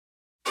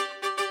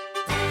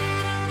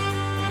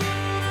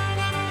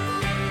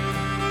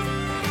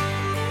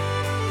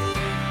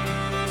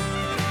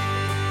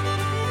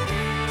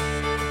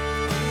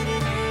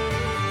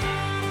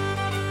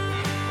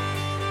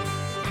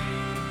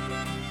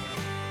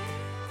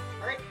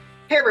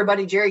Hey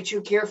everybody, Jerry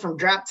Chuk here from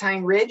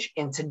Droptine Ridge,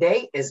 and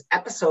today is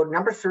episode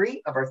number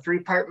 3 of our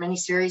 3-part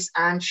mini-series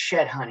on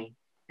shed hunting.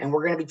 And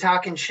we're going to be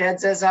talking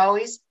sheds as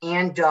always,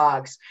 and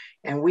dogs.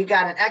 And we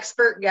got an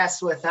expert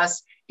guest with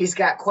us. He's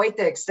got quite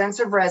the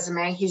extensive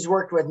resume. He's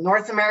worked with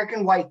North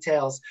American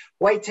Whitetails,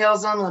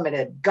 Whitetails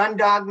Unlimited, Gun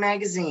Dog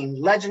Magazine,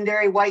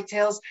 Legendary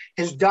Whitetails.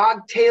 His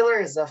dog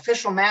Taylor is the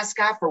official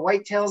mascot for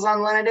Whitetails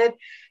Unlimited.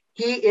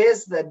 He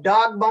is the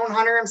dog bone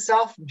hunter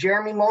himself,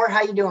 Jeremy Moore.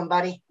 How you doing,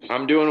 buddy?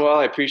 I'm doing well.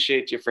 I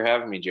appreciate you for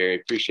having me, Jerry.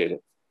 Appreciate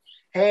it.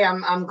 Hey,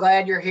 I'm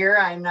glad you're here.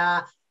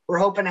 We're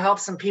hoping to help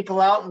some people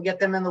out and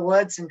get them in the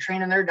woods and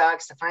training their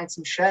dogs to find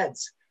some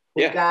sheds.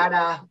 We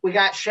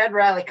got Shed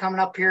Rally coming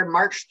up here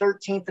March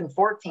 13th and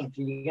 14th.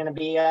 Are you going to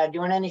be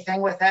doing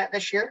anything with that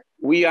this year?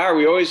 We are.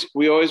 We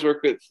always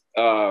work with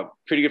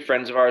pretty good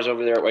friends of ours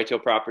over there at Whitetail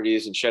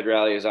Properties, and Shed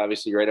Rally is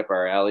obviously right up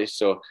our alley.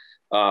 So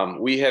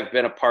we have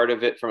been a part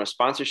of it from a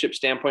sponsorship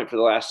standpoint for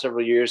the last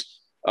several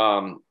years.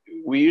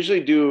 We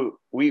usually do,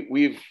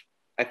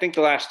 I think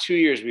the last 2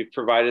 years, we've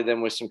provided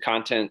them with some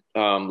content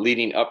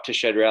leading up to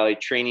Shed Rally,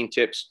 training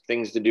tips,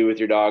 things to do with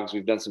your dogs.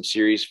 We've done some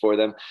series for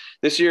them.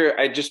 This year,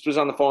 I just was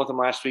on the phone with them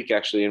last week,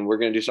 actually, and we're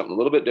going to do something a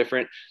little bit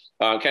different.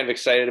 I'm kind of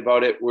excited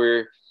about it.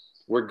 We're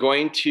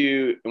going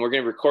to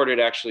record it,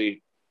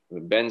 actually.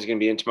 Ben's going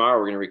to be in tomorrow.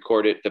 We're going to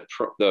record it,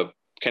 the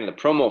kind of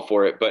the promo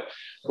for it, but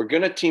we're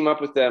going to team up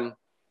with them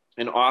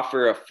and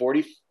offer a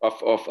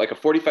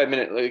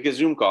 45-minute, like a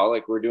Zoom call,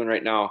 like we're doing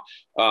right now,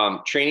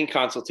 training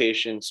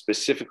consultation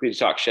specifically to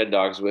talk shed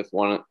dogs with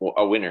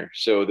a winner.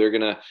 So we're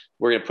gonna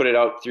put it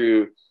out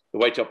through the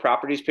Whitetail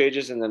Properties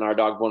pages and then our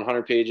Dog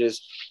 100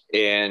 pages,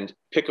 and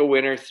pick a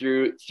winner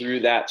through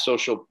that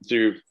social,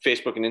 through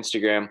Facebook and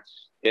Instagram,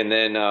 and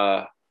then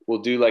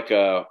we'll do like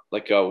a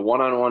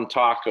one-on-one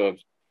talk of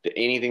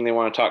anything they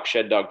want to talk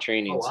shed dog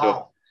training.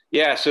 Oh,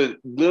 wow. So a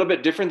little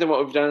bit different than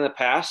what we've done in the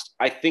past.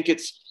 I think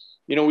it's,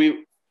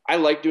 I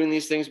like doing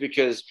these things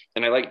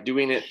and I like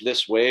doing it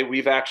this way.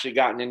 We've actually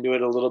gotten into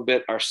it a little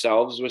bit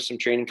ourselves with some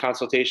training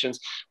consultations.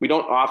 We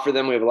don't offer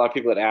them. We have a lot of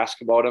people that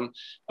ask about them.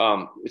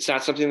 It's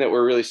not something that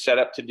we're really set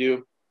up to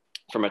do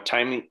from a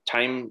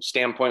time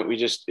standpoint.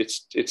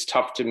 It's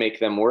tough to make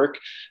them work.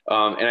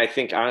 And I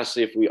think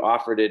honestly, if we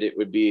offered it,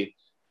 we'd be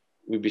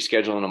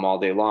scheduling them all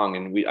day long,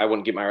 and I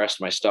wouldn't get my rest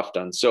of my stuff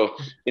done. So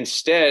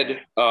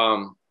instead,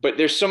 but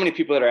there's so many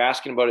people that are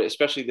asking about it,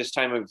 especially this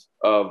time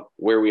of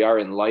where we are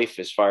in life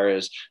as far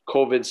as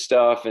COVID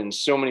stuff, and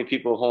so many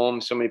people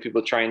home, so many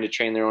people trying to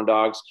train their own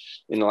dogs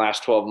in the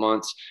last 12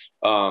 months.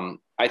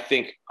 I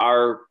think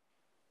our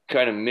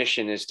kind of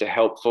mission is to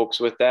help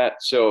folks with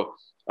that. So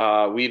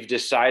we've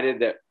decided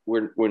that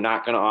we're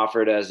not going to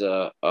offer it as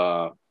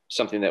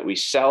something that we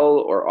sell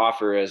or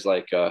offer as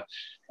like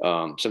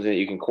something that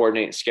you can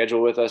coordinate and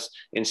schedule with us.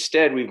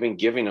 Instead, we've been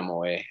giving them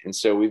away. And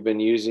so we've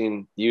been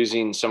using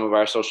some of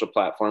our social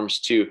platforms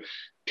to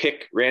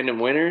pick random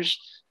winners.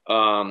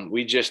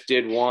 We just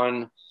did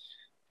one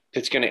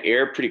that's going to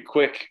air pretty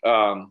quick.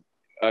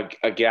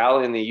 A gal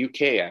in the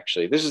UK,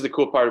 actually. This is the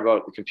cool part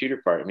about the computer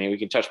part. I mean, we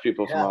can touch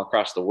people from all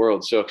across the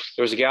world. So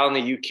there was a gal in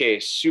the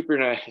UK, super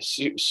nice,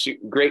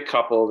 great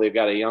couple. They've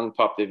got a young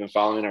pup. They've been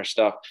following our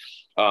stuff.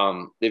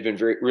 They've been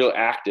real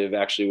active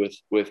actually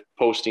with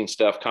posting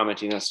stuff,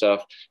 commenting on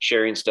stuff,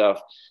 sharing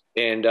stuff.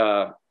 And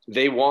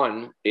they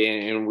won,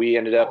 and we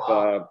ended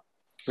up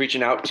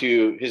reaching out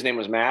to, his name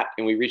was Matt,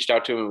 and we reached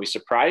out to him and we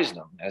surprised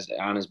him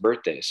on his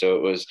birthday. So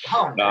it was,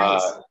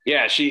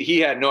 nice. He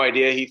had no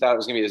idea. He thought it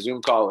was going to be a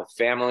Zoom call with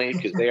family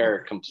because they are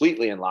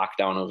completely in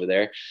lockdown over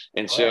there.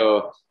 And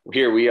so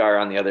here we are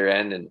on the other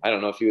end. And I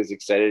don't know if he was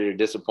excited or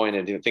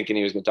disappointed thinking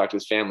he was going to talk to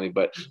his family,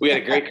 but we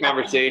had a great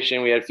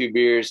conversation. We had a few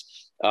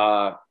beers.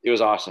 It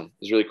was awesome. It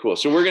was really cool.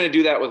 So we're going to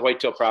do that with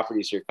Whitetail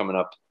Properties here coming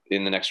up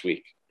in the next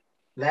week.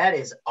 That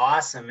is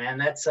awesome, man.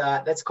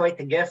 That's quite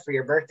the gift for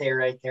your birthday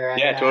right there.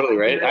 Yeah, totally.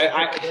 Right.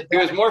 It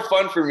was more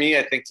fun for me,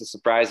 I think, to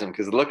surprise him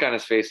because the look on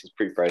his face was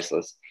pretty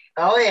priceless.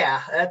 Oh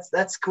yeah.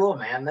 That's cool,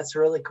 man. That's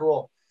really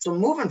cool. So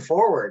moving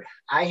forward,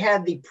 I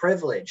had the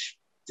privilege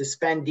to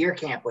spend deer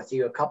camp with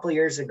you a couple of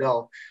years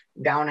ago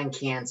down in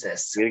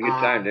Kansas. We had a good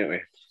time, didn't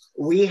we?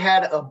 We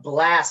had a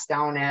blast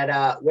down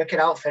at Wicked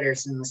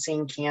Outfitters in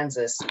Racine,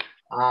 Kansas.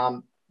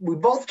 We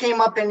both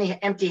came up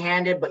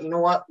empty-handed, but you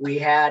know what? We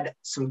had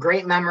some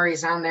great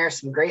memories on there,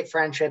 some great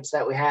friendships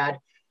that we had,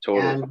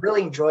 and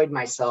really enjoyed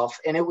myself.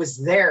 And it was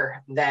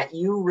there that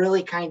you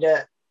really kind of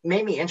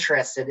made me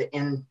interested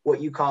in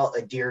what you call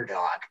a deer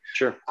dog.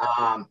 Sure.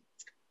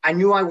 I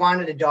knew I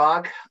wanted a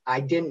dog. I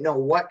didn't know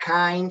what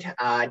kind,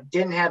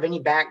 didn't have any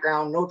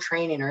background, no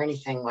training or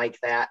anything like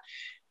that.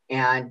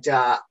 And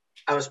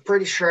I was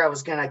pretty sure I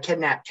was going to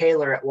kidnap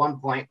Taylor at one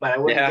point, but I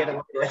wouldn't get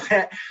away with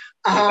it.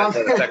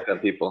 Attack on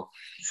people.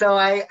 So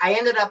I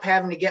ended up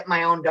having to get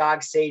my own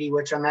dog, Sadie,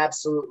 which I'm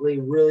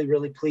absolutely really,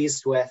 really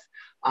pleased with.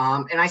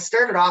 And I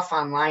started off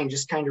online,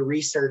 just kind of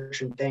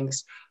researching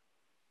things.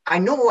 I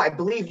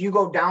believe you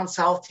go down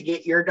south to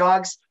get your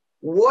dogs.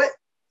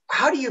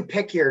 How do you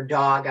pick your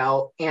dog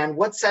out, and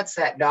what sets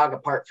that dog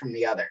apart from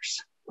the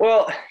others?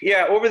 Well,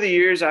 yeah, over the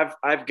years,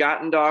 I've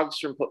gotten dogs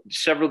from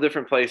several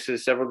different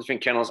places, several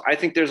different kennels. I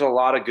think there's a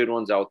lot of good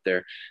ones out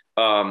there.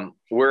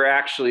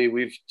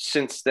 We've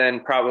since then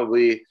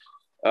probably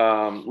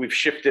we've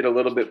shifted a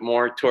little bit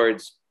more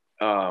towards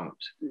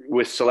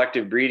with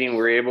selective breeding.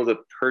 We're able to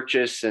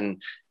purchase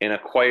and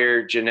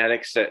acquire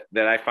genetics that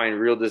I find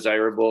real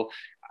desirable.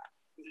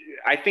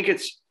 I think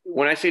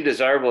when I say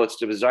desirable, it's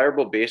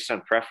desirable based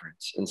on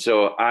preference. And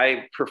so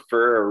I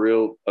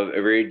prefer a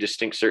very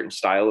distinct certain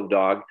style of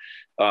dog.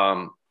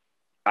 Um,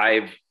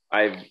 I've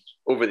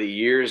over the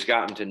years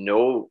gotten to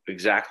know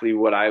exactly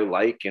what I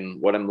like and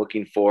what I'm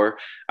looking for.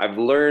 I've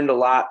learned a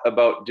lot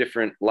about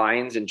different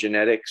lines and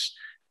genetics,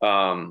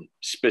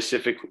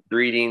 specific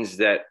breedings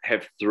that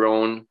have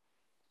thrown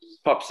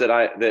pups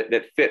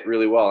that fit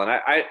really well. And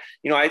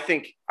I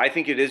think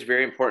it is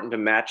very important to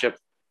match up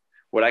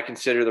what I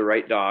consider the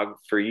right dog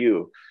for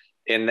you.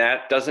 And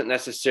that doesn't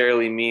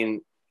necessarily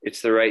mean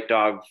it's the right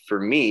dog for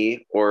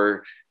me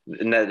or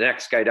the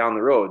next guy down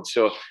the road.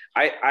 So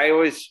I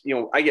always,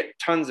 I get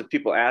tons of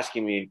people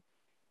asking me,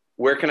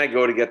 where can I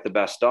go to get the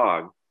best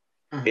dog?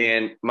 Mm-hmm.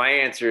 And my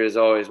answer is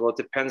always, well, it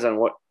depends on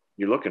what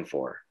you're looking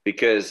for,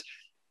 because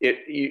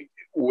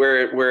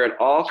where it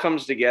all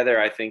comes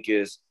together, I think,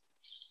 is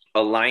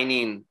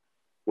aligning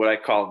what I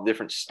call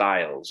different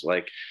styles.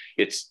 Like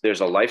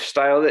there's a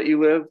lifestyle that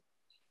you live.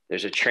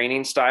 There's a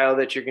training style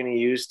that you're going to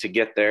use to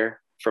get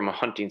there from a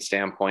hunting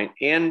standpoint,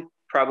 and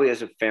probably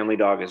as a family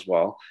dog as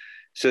well.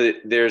 So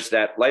there's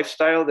that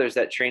lifestyle, there's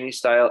that training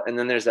style, and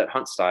then there's that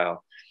hunt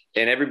style.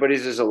 And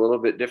everybody's is a little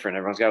bit different.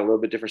 Everyone's got a little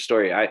bit different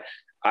story.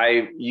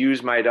 I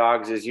use my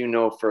dogs, as you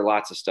know, for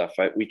lots of stuff.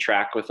 We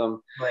track with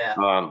them,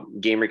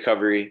 game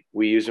recovery.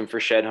 We use them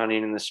for shed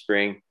hunting in the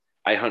spring.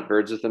 I hunt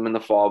birds with them in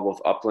the fall,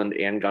 both upland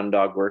and gun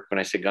dog work. When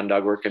I say gun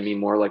dog work, I mean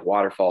more like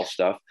waterfowl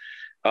stuff.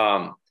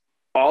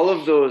 All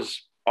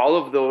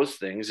of those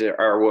things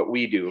are what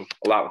we do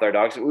a lot with our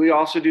dogs. We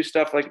also do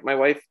stuff like my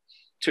wife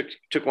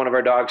took one of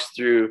our dogs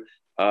through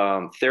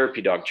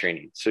therapy dog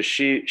training. So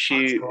cool.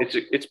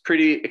 It's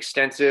pretty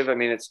extensive. I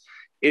mean,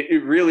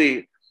 it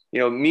really,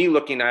 me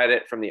looking at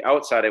it from the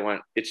outside, I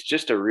went, it's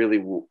just a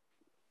really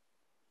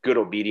good,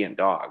 obedient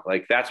dog.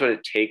 Like that's what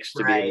it takes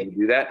to be able to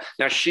do that.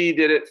 Now she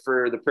did it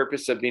for the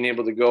purpose of being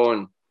able to go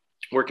and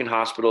work in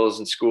hospitals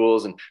and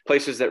schools and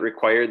places that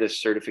require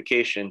this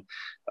certification,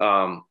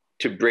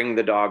 to bring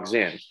the dogs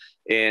in.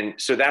 And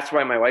so that's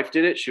why my wife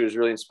did it. She was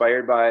really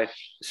inspired by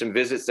some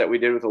visits that we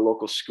did with a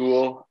local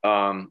school,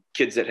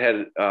 kids that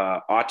had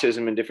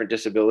autism and different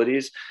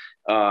disabilities.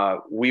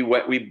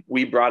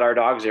 We brought our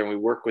dogs there and we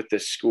work with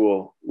this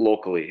school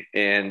locally,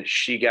 and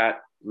she got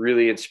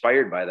really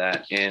inspired by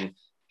that. And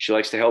she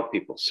likes to help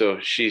people. So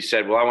she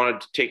said, well, I wanted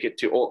to take it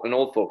to an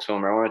old folks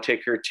home, or I want to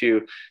take her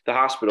to the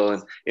hospital.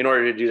 And in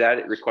order to do that,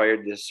 it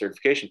required this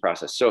certification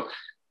process. So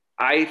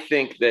I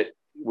think that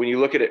when you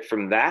look at it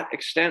from that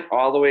extent,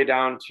 all the way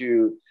down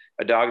to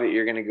a dog that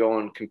you're going to go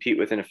and compete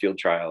with in a field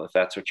trial, if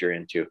that's what you're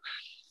into,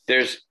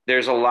 there's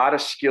a lot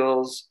of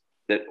skills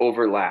that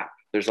overlap.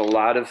 There's a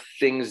lot of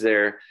things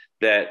there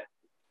that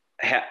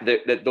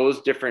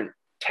those different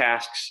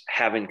tasks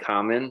have in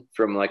common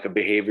from like a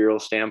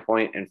behavioral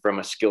standpoint and from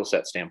a skill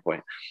set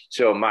standpoint.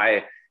 So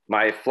my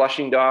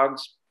flushing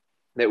dogs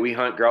that we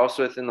hunt grouse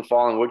with in the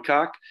fall and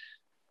woodcock,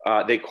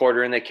 they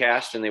quarter and they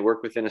cast and they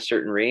work within a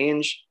certain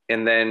range,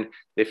 and then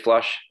they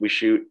flush, we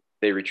shoot,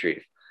 they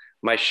retrieve.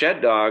 My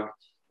shed dog,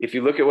 if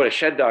you look at what a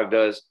shed dog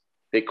does,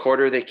 they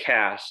quarter, they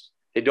cast,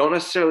 they don't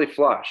necessarily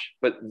flush,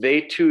 but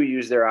they too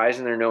use their eyes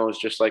and their nose,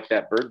 just like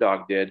that bird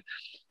dog did,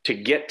 to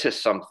get to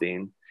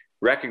something,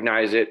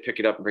 recognize it, pick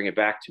it up and bring it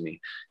back to me.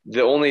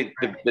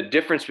 The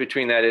difference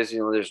between that is,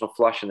 there's no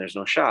flush and there's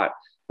no shot,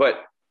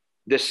 but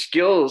the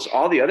skills,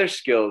 all the other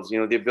skills,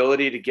 the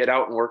ability to get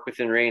out and work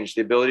within range,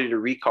 the ability to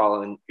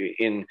recall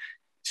in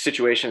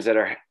situations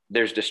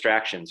there's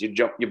distractions. You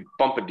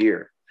bump a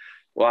deer.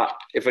 Well,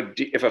 if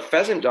a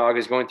pheasant dog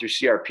is going through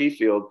CRP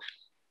field,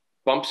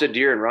 bumps a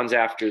deer and runs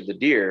after the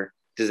deer,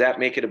 does that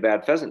make it a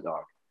bad pheasant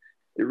dog?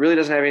 It really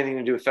doesn't have anything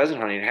to do with pheasant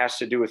hunting. It has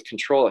to do with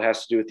control. It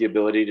has to do with the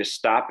ability to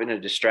stop in a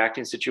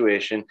distracting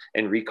situation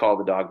and recall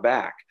the dog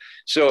back.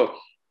 So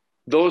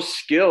those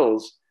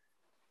skills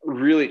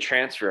really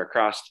transfer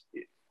across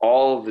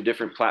all of the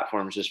different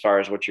platforms as far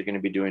as what you're going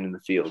to be doing in the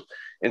field.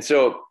 And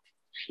so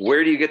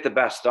where do you get the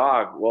best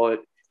dog? Well,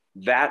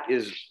 that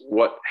is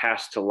what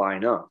has to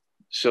line up.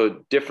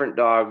 So different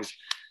dogs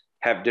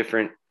have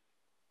different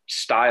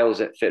styles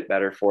that fit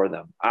better for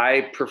them.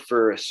 I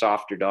prefer a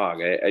softer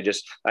dog.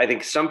 I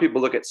think some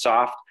people look at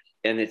soft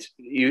and it's,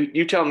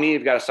 you tell me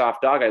you've got a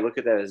soft dog, I look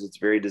at that as it's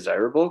very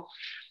desirable.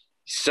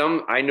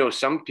 I know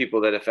some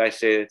people that if I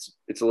say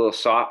it's a little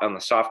soft on the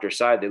softer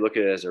side, they look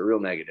at it as a real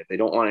negative. They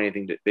don't want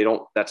anything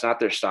that's not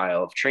their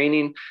style of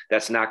training.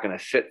 That's not going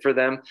to fit for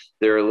them.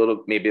 They're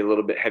maybe a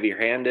little bit heavier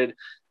handed.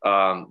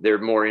 They're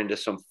more into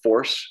some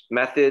force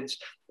methods,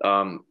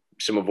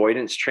 some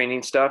avoidance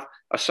training stuff.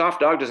 A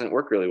soft dog doesn't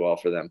work really well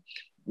for them.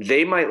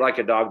 They might like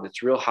a dog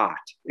that's real hot.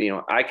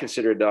 I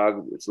consider a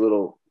dog that's a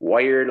little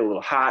wired, a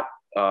little hot,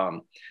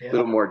 a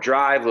little more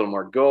drive, a little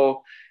more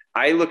go.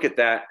 I look at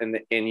that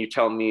and you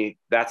tell me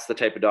that's the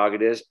type of dog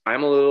it is.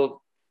 I'm a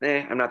little,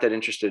 I'm not that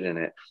interested in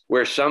it.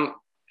 Where some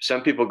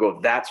people go,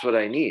 that's what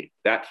I need.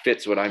 That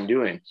fits what I'm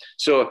doing.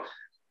 So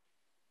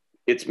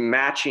it's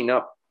matching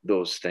up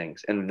those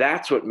things. And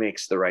that's what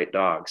makes the right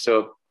dog.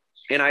 So,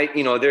 and that's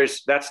kind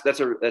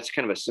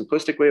of a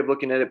simplistic way of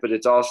looking at it, but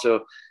it's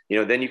also,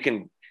 then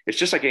it's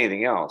just like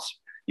anything else.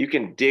 You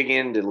can dig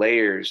into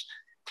layers.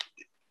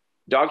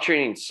 Dog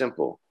training is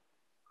simple.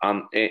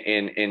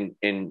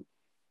 And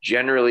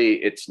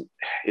generally it's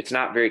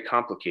not very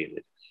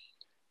complicated,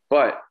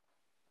 but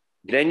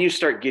then you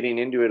start getting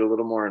into it a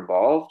little more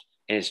involved,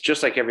 and it's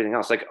just like everything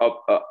else. Like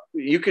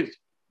you could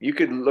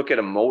look at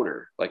a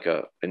motor, like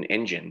an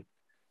engine,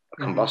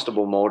 a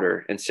combustible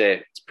motor, and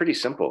say it's pretty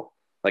simple.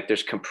 Like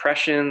there's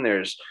compression,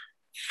 there's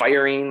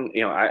firing.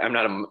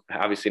 I'm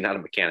obviously not a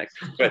mechanic,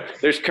 but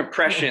there's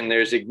compression,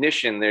 there's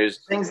ignition,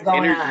 there's things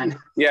going on.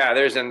 Yeah,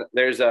 there's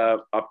a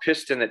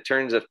piston that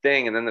turns a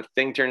thing, and then the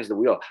thing turns the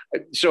wheel.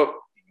 So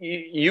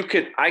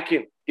if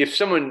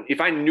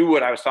I knew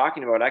what I was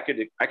talking about, I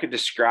could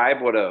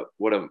describe what a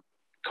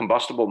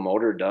combustible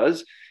motor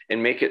does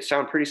and make it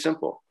sound pretty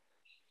simple.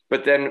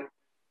 But then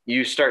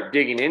you start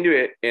digging into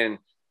it and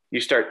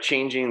you start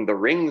changing the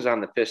rings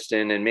on the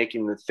piston and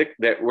making the thick,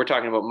 that we're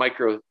talking about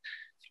micro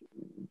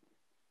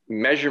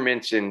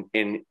measurements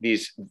in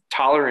these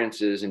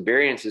tolerances and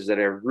variances that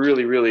are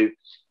really, really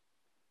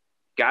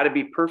got to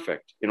be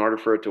perfect in order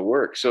for it to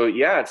work. So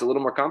yeah, it's a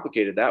little more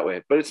complicated that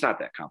way, but it's not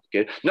that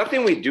complicated.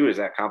 Nothing we do is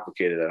that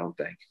complicated, I don't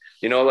think.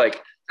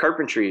 Like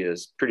carpentry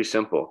is pretty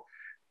simple,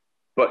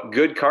 but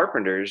good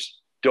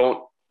carpenters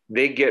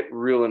they get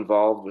real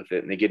involved with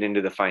it, and they get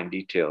into the fine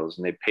details,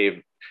 and they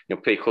pay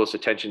close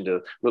attention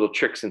to little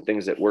tricks and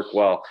things that work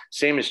well.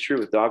 Same is true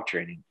with dog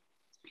training,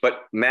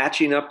 but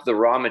matching up the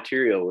raw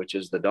material, which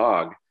is the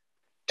dog,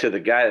 to the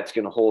guy that's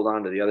going to hold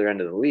on to the other end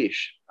of the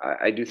leash.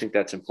 I do think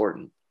that's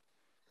important.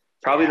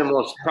 Probably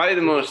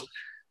the most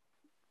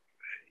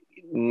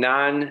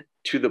non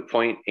to the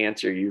point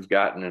answer you've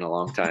gotten in a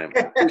long time.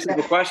 This is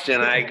the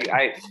question.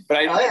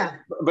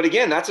 But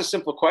again, that's a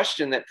simple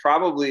question that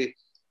probably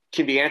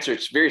can be answered.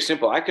 It's very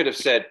simple. I could have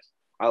said,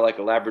 I like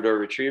a Labrador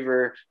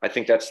Retriever. I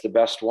think that's the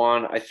best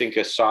one. I think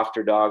a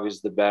softer dog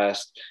is the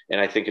best.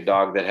 And I think a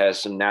dog that has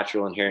some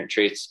natural inherent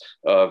traits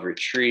of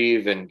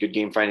retrieve and good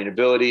game finding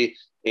ability.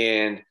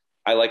 And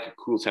I like a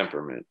cool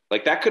temperament.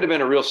 Like that could have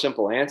been a real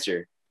simple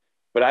answer,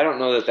 but I don't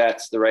know that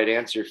that's the right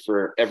answer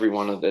for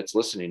everyone that's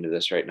listening to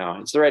this right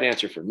now. It's the right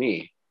answer for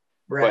me.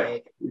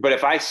 Right. But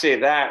if I say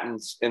that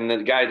and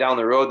the guy down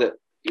the road that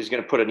is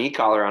going to put an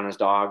e-collar on his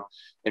dog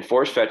and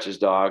force fetch his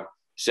dog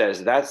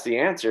says that's the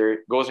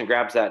answer, goes and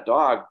grabs that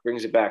dog,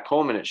 brings it back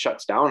home, and it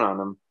shuts down on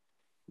him,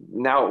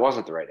 now it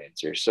wasn't the right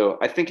answer. So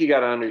I think you got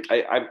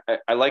to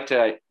I like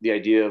the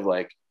idea of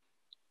like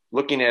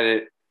looking at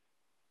it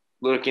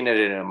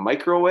in a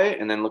micro way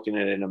and then looking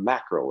at it in a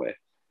macro way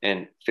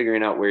and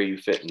figuring out where you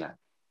fit in that.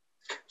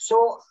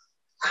 So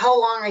how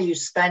long are you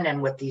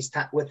spending with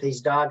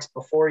these dogs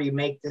before you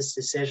make this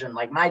decision?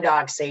 Like my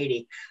dog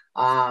Sadie,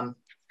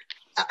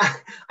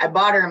 I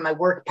bought her in my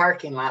work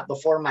parking lot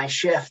before my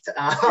shift.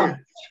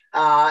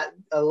 A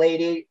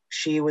lady,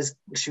 she was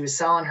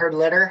selling her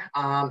litter.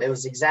 It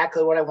was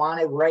exactly what I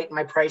wanted, right in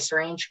my price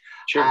range.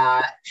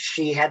 Sure.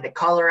 She had the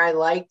color I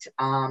liked,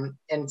 and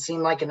it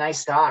seemed like a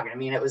nice dog. I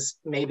mean, it was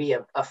maybe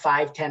a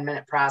 5-10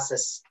 minute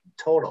process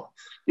total.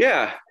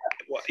 Yeah.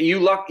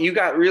 You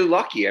got really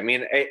lucky. I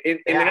mean,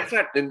 that's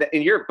not, and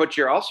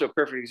you're also a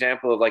perfect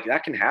example of like,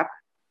 that can happen.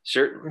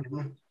 Certainly.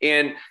 Mm-hmm.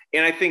 And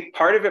I think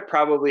part of it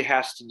probably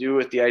has to do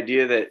with the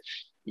idea that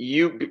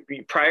you,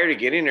 prior to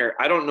getting her,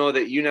 I don't know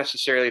that you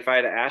necessarily, if I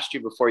had asked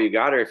you before you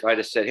got her, if I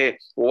had said, hey,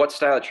 well, what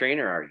style of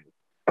trainer are you?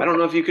 I don't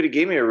know if you could have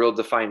gave me a real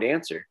defined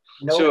answer.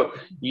 Nope. So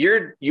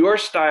your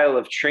style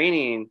of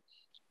training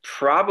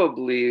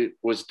probably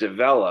was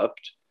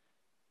developed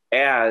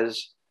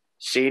as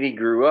Sadie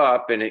grew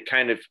up, and it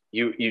kind of,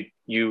 you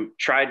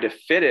tried to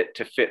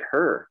fit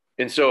her.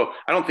 And so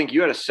I don't think you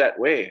had a set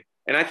way.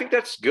 And I think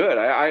that's good.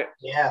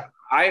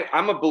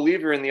 I'm a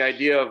believer in the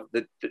idea of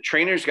the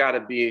trainer's got to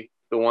be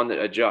the one that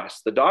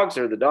adjusts. The dogs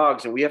are the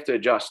dogs, and we have to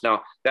adjust.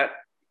 Now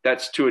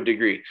that's to a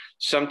degree.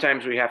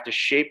 Sometimes we have to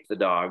shape the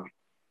dog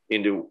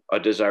into a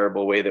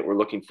desirable way that we're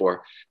looking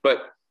for,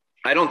 but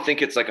I don't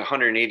think it's like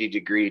 180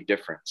 degree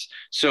difference.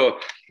 So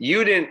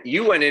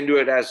you went into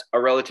it as a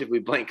relatively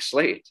blank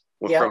slate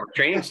from a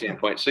training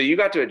standpoint. So you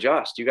got to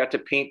adjust. You got to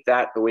paint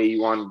that the way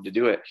you wanted to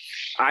do it.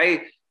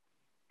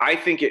 I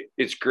think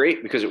it's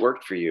great because it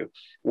worked for you.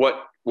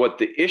 What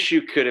the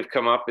issue could have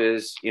come up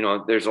is,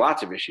 there's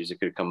lots of issues that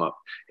could have come up.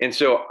 And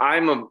so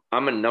I'm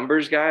a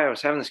numbers guy. I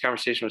was having this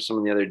conversation with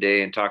someone the other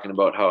day and talking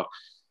about how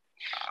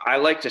I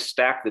like to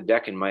stack the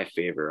deck in my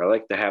favor. I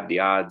like to have the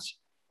odds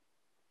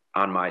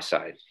on my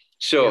side.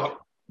 So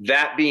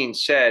that being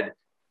said,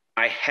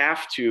 I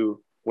have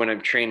to, when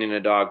I'm training a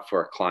dog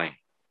for a client.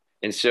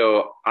 And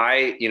so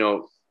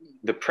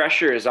the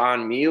pressure is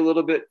on me a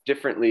little bit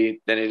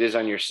differently than it is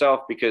on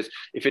yourself, because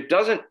if it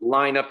doesn't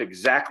line up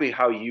exactly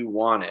how you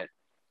want it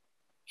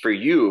for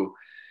you,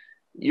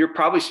 you're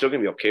probably still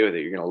going to be okay with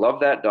it. You're going to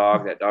love that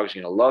dog. That dog's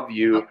going to love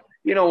you.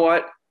 You know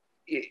what?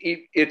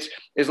 It's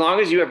as long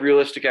as you have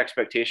realistic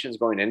expectations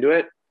going into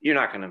it, you're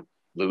not going to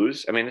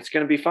lose. I mean, it's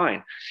going to be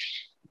fine.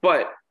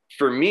 But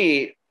for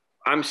me,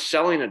 I'm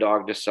selling a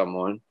dog to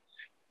someone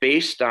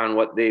based on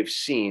what they've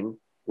seen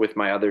with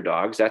my other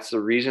dogs. That's the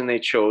reason they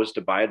chose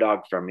to buy a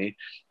dog from me.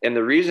 And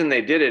the reason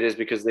they did it is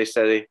because they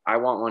said, I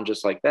want one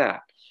just like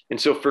that. And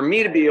so for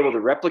me to be able to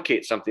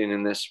replicate something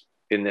in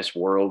this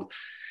world,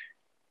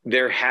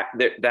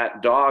 that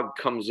dog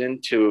comes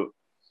into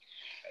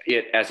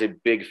it as a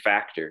big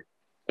factor.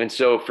 And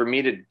so for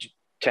me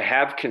to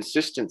have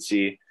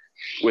consistency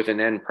with an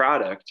end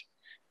product,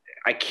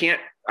 I can't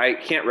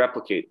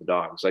replicate the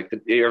dogs. Like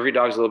every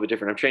dog's a little bit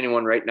different. I'm training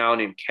one right now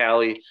named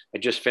Callie. I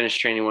just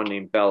finished training one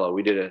named Bella.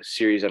 We did a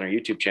series on our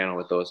YouTube channel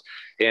with those,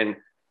 and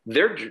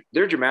they're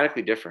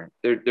dramatically different.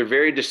 They're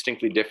very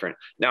distinctly different.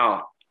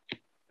 Now,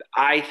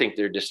 I think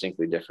they're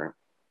distinctly different.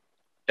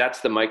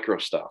 That's the micro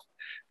stuff.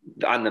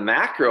 On the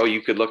macro,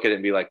 you could look at it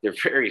and be like, they're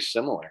very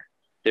similar.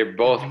 They're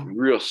both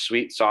real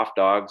sweet, soft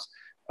dogs.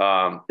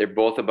 They're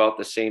both about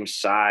the same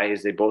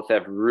size. They both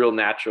have real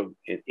natural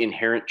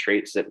inherent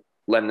traits that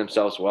lend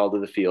themselves well to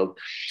the field.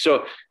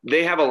 So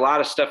they have a lot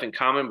of stuff in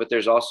common, but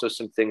there's also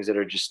some things that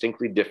are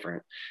distinctly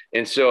different.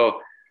 And so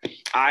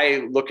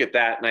I look at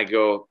that and I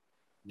go,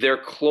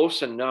 they're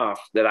close enough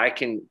that I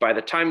can, by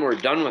the time we're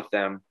done with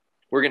them,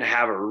 we're going to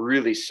have a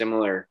really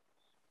similar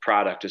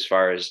product as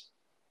far as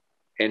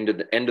end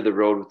of the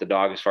road with the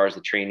dog, as far as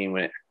the training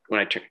when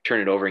I turn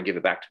it over and give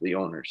it back to the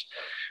owners.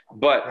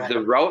 But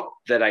the route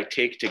that I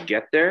take to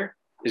get there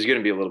is going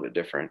to be a little bit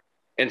different.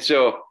 And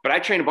so, but I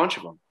train a bunch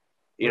of them.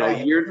 You know,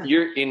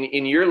 you're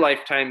in your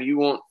lifetime, you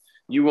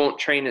won't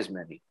train as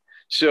many.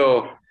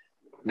 So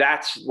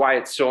that's why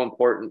it's so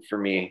important for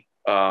me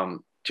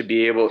to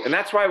be able, and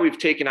that's why we've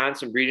taken on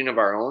some breeding of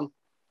our own,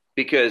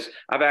 because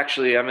I'm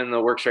in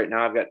the works right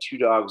now. I've got 2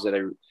 dogs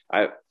that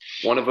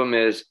one of them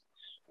is,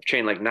 I've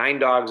trained like 9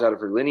 dogs out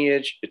of her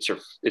lineage. It's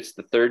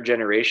the 3rd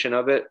generation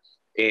of it.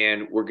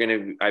 And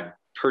I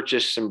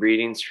purchased some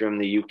breedings from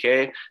the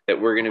UK that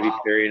we're going to be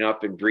pairing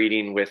up and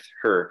breeding with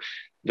her.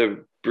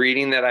 The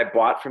breeding that I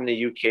bought from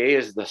the UK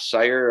is the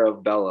sire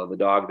of Bella, the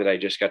dog that I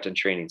just got done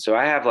training. So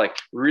I have like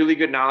really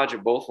good knowledge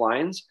of both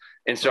lines.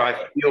 And so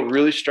I feel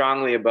really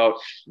strongly about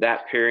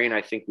that pairing.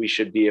 I think we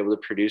should be able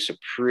to produce a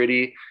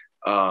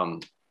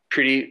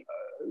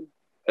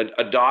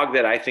a dog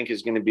that I think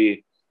is going to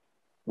be,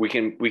 we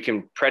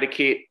can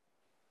predicate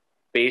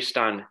based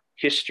on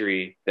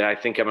history that I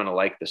think I'm going to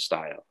like the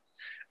style.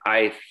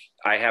 I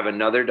have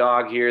another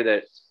dog here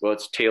that, well,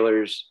 it's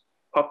Taylor's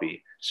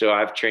puppy. So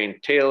I've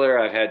trained Taylor.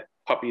 I've had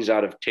puppies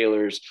out of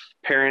Taylor's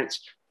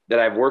parents that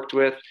I've worked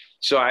with.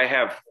 So I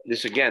have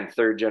this, again,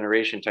 3rd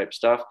generation type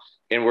stuff.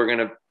 And we're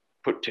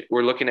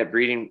looking at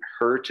breeding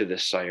her to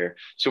this sire.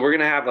 So we're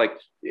going to have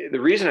the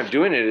reason I'm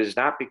doing it is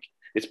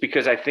it's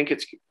because I think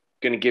it's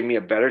going to give me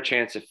a better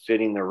chance of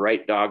fitting the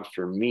right dog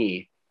for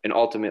me and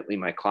ultimately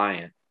my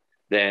client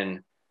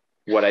than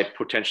what I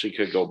potentially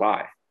could go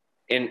buy.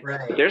 And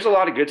there's a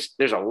lot of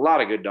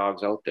good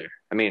dogs out there.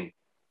 I mean,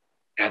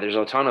 there's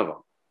a ton of them.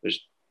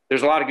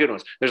 There's a lot of good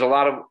ones. There's a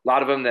lot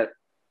of them that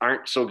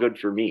aren't so good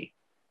for me.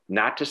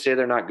 Not to say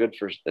they're not good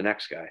for the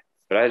next guy,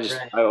 but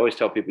I always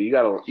tell people, you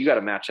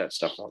gotta match that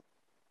stuff up.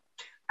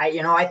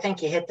 I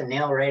think you hit the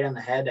nail right on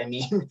the head. I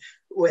mean,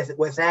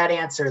 with that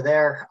answer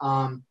there,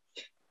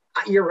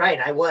 you're right.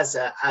 I was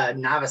a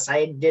novice.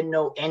 I didn't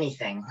know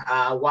anything.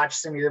 Watched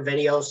some of your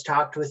videos,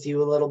 talked with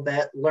you a little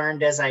bit,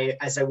 learned as I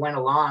went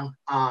along.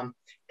 And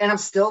I'm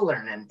still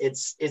learning.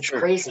 It's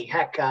crazy.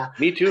 Heck,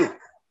 me too.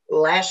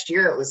 Last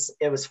year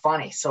it was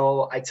funny.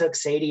 So I took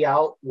Sadie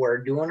out. We're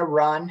doing a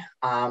run.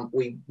 I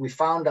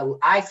found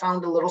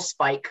a little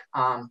spike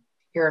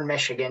here in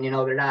Michigan.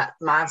 They're not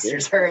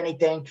monsters or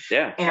anything.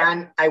 Yeah.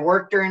 And I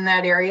worked her in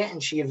that area,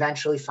 and she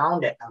eventually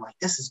found it. I'm like,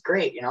 this is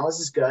great. This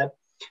is good.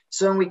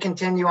 So when we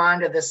continue on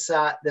to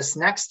this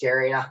next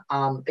area,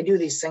 I do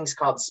these things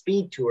called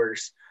speed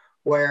tours,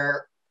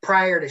 where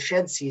prior to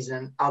shed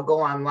season, I'll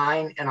go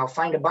online and I'll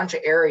find a bunch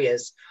of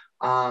areas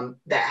that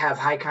have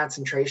high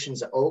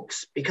concentrations of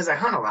oaks, because I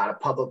hunt a lot of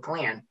public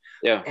land.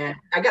 Yeah. And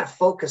I got to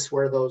focus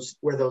where those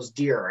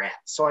deer are at.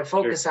 So I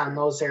focus on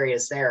those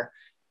areas there.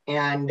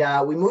 And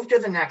we moved to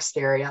the next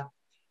area,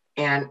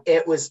 and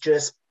it was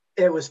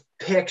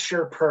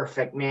picture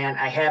perfect, man.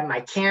 I had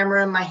my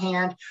camera in my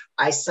hand.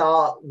 I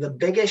saw the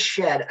biggest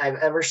shed I've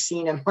ever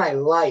seen in my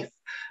life,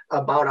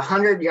 about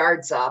 100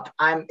 yards up.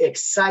 I'm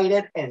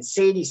excited, and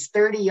Sadie's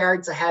 30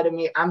 yards ahead of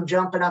me. I'm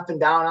jumping up and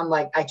down. I'm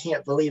like, I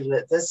can't believe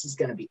that this is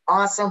going to be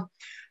awesome.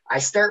 I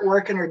start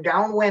working her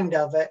downwind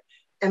of it.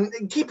 And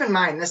keep in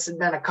mind, this had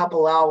been a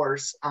couple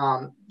hours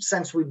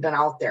since we've been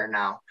out there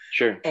now.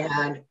 Sure.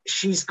 And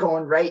she's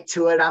going right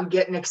to it. I'm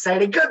getting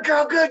excited. Good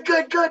girl,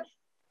 good.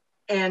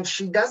 And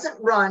she doesn't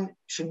run.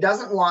 She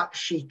doesn't walk.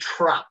 She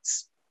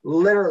trots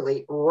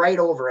literally right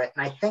over it.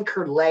 And I think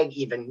her leg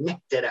even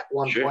nicked it at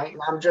one point.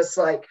 And I'm just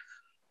like,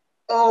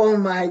 oh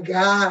my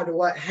God,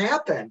 what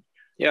happened?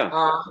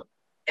 Yeah.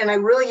 And I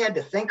really had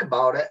to think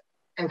about it.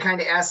 and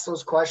kind of ask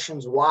those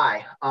questions.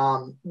 Why?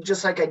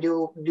 Just like I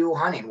do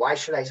hunting. Why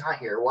should I hunt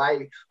here?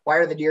 Why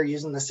are the deer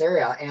using this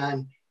area?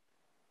 And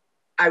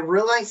I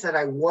realized that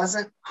I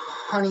wasn't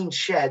hunting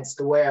sheds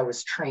the way I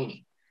was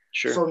training.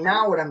 Sure. So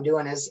now what I'm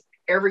doing is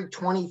every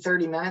 20,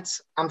 30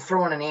 minutes, I'm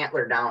throwing an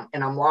antler down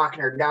and I'm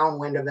walking her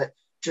downwind of it,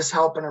 just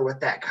helping her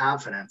with that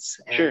confidence.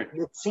 And sure.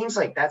 It seems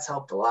like that's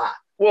helped a lot.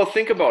 Well,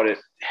 think about it.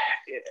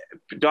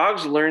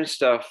 Dogs learn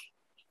stuff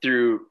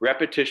through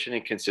repetition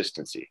and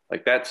consistency.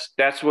 Like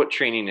that's what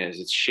training is.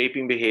 It's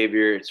shaping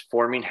behavior. It's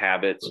forming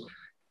habits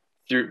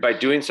by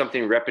doing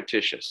something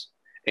repetitious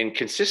and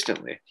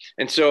consistently.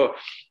 And so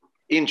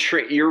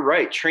you're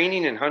right.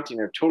 Training and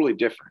hunting are totally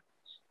different.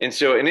 And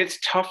so, and it's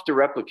tough to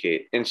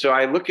replicate. And so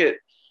I look at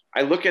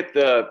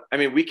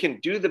we can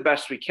do the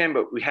best we can,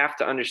 but we have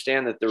to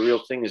understand that the real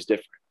thing is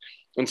different.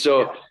 And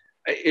so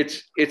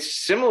it's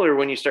similar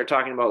when you start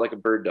talking about like a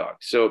bird dog.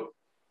 So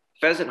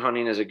pheasant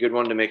hunting is a good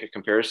one to make a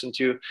comparison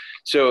to.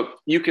 So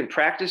you can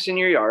practice in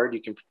your yard.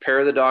 You can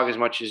prepare the dog as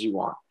much as you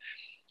want.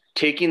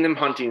 Taking them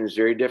hunting is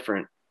very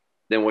different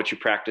than what you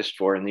practiced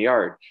for in the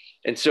yard.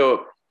 And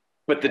so,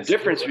 but the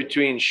difference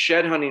between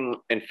shed hunting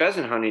and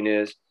pheasant hunting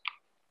is,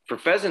 for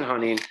pheasant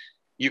hunting,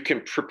 you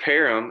can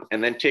prepare them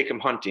and then take them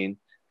hunting,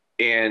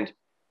 and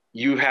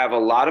you have a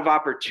lot of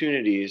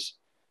opportunities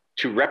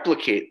to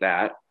replicate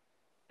that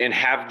and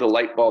have the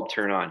light bulb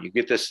turn on. You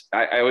get this,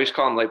 I always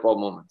call them light bulb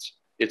moments.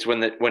 It's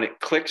when it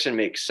clicks and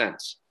makes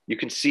sense. You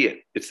can see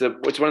it. It's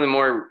one of the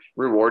more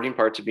rewarding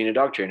parts of being a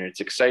dog trainer.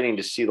 It's exciting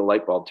to see the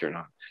light bulb turn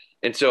on.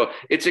 And so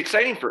it's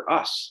exciting for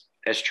us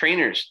as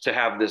trainers to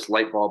have this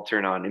light bulb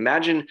turn on.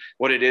 Imagine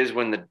what it is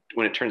when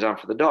it turns on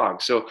for the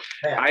dog. So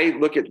I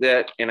look at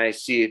that and I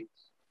see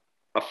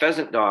a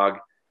pheasant dog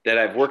that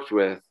I've worked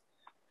with,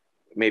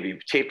 maybe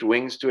taped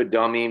wings to a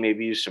dummy,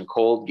 maybe use some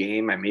cold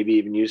game. I maybe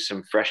even use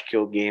some fresh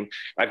killed game.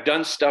 I've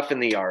done stuff in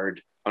the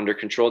yard under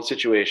controlled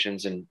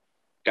situations and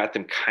got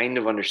them kind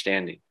of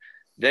understanding.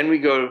 Then we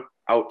go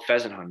out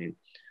pheasant hunting.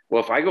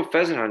 Well, if I go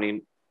pheasant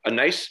hunting, a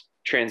nice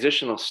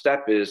transitional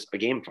step is a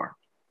game farm,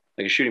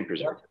 like a shooting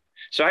preserve.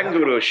 So I can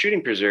go to a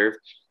shooting preserve,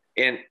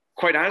 and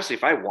quite honestly,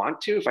 if I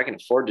want to, if I can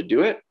afford to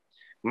do it,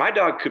 my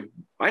dog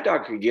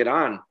could get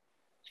on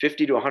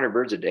 50 to 100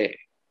 birds a day.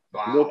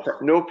 Wow.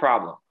 No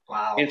problem.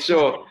 Wow. And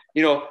so,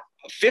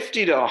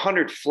 50 to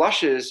 100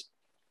 flushes,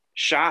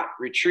 shot,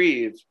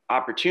 retrieve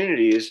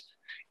opportunities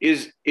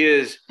is,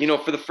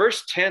 for the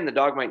first 10, the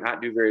dog might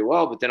not do very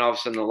well, but then all of a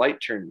sudden the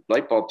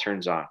light bulb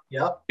turns on.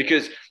 Yep.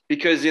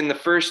 Because in the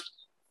first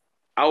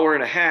hour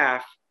and a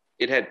half,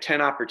 it had 10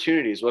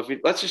 opportunities. Well,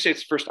 let's just say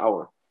it's the first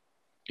hour.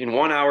 In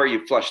 1 hour,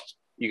 you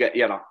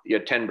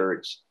had 10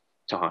 birds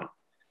to hunt.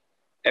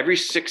 Every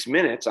 6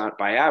 minutes,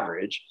 by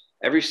average,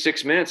 every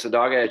 6 minutes, the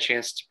dog had a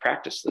chance to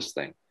practice this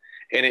thing.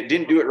 And it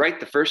didn't do it right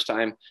the first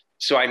time.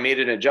 So I made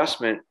an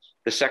adjustment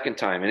the second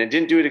time. And it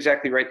didn't do it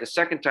exactly right the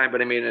second time,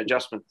 but I made an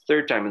adjustment the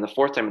third time and the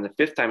fourth time and the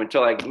fifth time,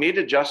 until I made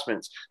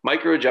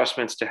micro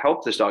adjustments to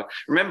help this dog.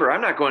 Remember,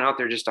 I'm not going out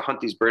there just to hunt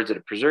these birds at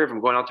a preserve.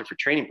 I'm going out there for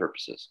training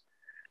purposes.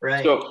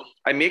 Right. So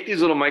I make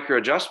these little micro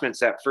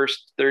adjustments that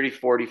first 30,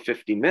 40,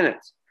 50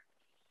 minutes.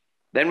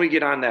 Then we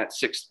get on that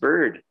sixth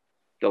bird,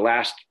 the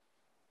last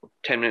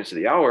 10 minutes of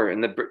the hour,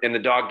 and the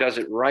dog does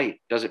it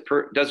right, does it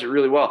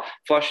really well,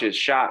 flushes,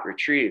 shot,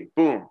 retrieve,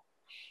 boom.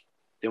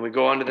 Then we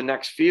go on to the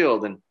next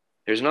field, and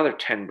there's another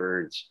 10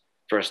 birds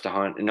for us to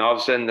hunt. And all of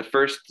a sudden,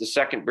 the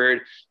second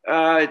bird,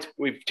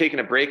 we've taken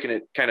a break,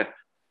 and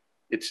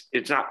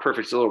it's not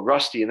perfect, it's a little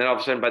rusty. And then all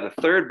of a sudden, by the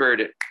third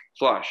bird, it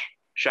flush,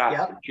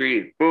 shot,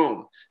 retrieve,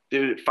 boom.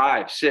 Do it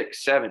 5,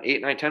 6, 7,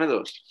 8, 9, 10 of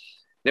those.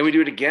 Then we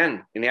do it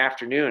again in the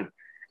afternoon.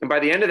 And by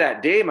the end of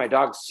that day, my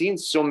dog's seen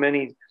so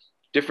many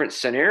different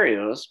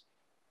scenarios,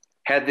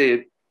 had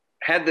the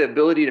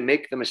ability to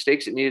make the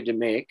mistakes it needed to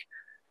make,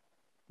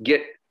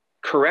 get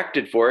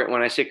corrected for it.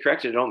 When I say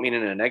corrected, I don't mean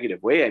in a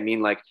negative way. I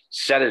mean like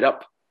set it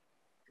up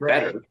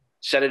better,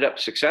 set it up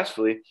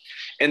successfully.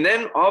 And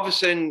then all of a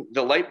sudden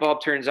the light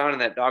bulb turns on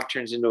and that dog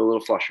turns into a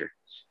little flusher.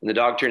 And the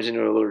dog turns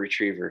into a little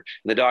retriever.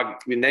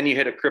 And then you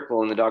hit a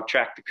cripple, and the dog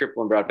tracked the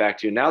cripple and brought it back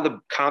to you. Now the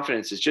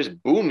confidence is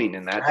just booming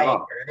in that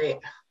dog. Right.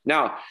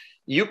 Now,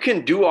 you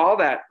can do all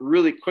that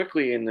really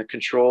quickly in the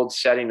controlled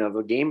setting of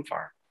a game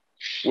farm,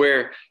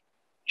 where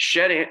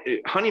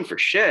hunting for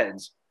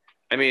sheds.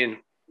 I mean,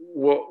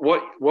 what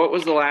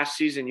was the last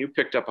season you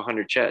picked up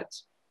 100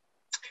 sheds?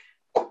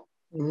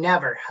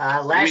 Never.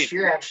 Last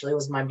year actually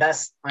was my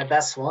best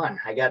one.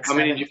 I got. How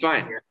many did you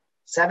find?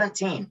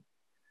 17.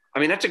 I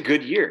mean, that's a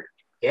good year.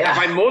 Yeah.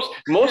 By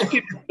most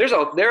people,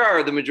 there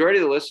are the majority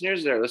of the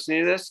listeners that are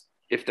listening to this.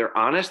 If they're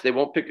honest, they're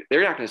not going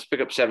to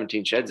pick up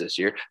 17 sheds this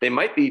year. They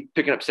might be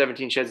picking up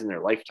 17 sheds in their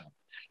lifetime.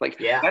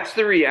 That's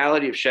the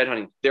reality of shed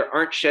hunting. There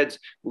aren't sheds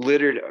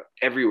littered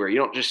everywhere. You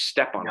don't just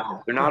step on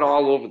them. They're not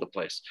all over the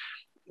place.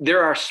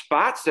 There are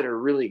spots that are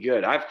really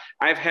good. I've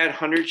had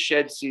 100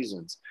 shed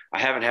seasons. I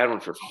haven't had one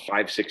for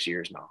 5-6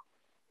 years now,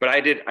 but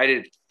I did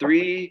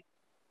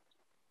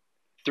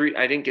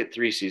I didn't get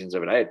 3 seasons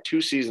of it. I had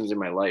 2 seasons in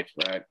my life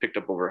where I picked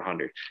up over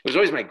 100. It was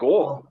always my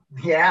goal.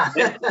 Yeah.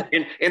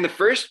 And in the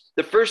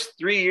first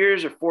 3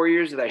 years or 4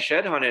 years that I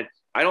shed hunted,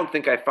 I don't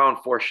think I found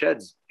 4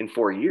 sheds in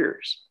 4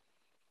 years.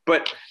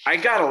 But I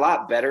got a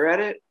lot better at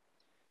it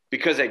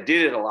because I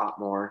did it a lot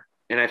more,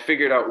 and I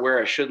figured out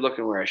where I should look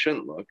and where I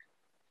shouldn't look.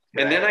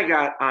 And then I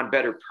got on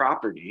better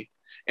property,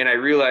 and I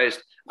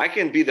realized I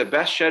can be the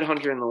best shed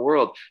hunter in the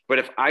world. But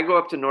if I go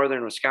up to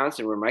northern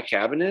Wisconsin where my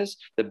cabin is,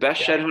 the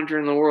best shed hunter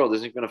in the world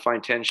isn't going to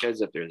find 10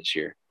 sheds up there this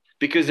year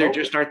because there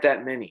just aren't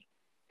that many.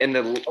 And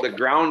the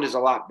ground is a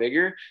lot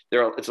bigger.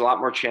 It's a lot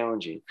more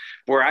challenging.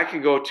 Where I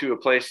could go to a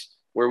place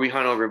where we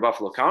hunt over in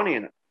Buffalo County,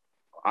 and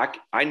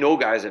I know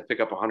guys that pick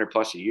up 100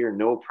 plus a year,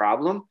 no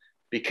problem,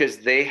 because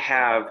they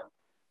have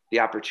the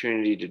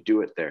opportunity to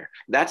do it there.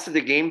 That's the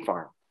game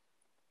farm.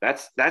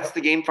 That's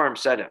the game farm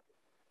setup.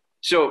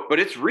 So, but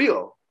it's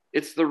real.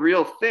 It's the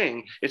real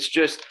thing. It's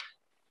just,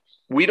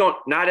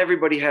 not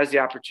everybody has the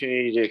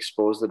opportunity to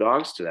expose the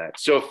dogs to that.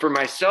 So for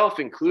myself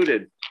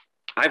included,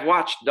 I've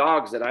watched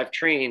dogs that I've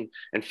trained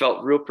and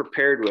felt real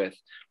prepared with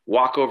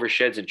walk over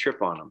sheds and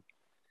trip on them.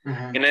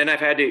 Mm-hmm. And then I've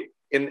had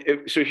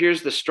to, so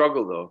here's the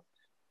struggle though.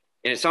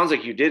 And it sounds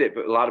like you did it,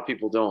 but a lot of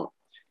people don't,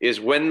 is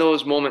when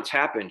those moments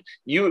happen.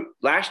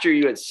 Last year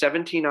you had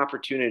 17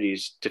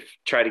 opportunities to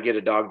try to get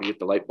a dog to get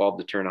the light bulb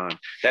to turn on.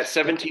 That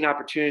 17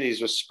 opportunities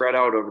was spread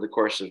out over the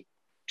course of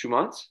 2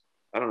 months.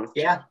 I don't know.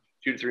 Yeah.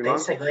 2 to 3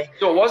 months. Basically.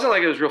 So it wasn't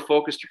like it was real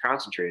focused or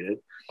concentrated.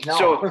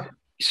 No.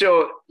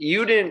 So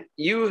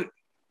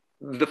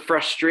the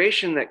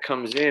frustration that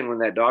comes in when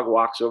that dog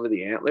walks over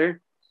the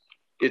antler,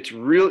 it's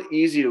real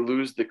easy to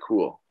lose the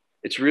cool.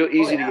 It's real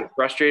easy to get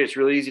frustrated. It's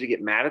really easy to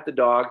get mad at the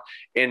dog,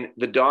 and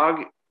the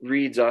dog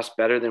reads us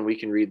better than we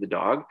can read the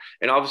dog.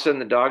 And all of a sudden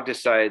the dog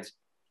decides,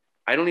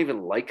 I don't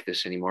even like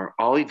this anymore.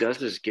 All he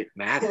does is get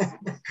mad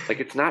at me. Like,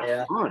 it's not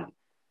fun.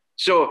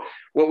 So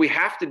what we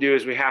have to do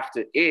is we have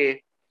to,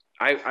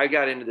 I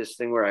got into this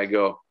thing where I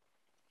go,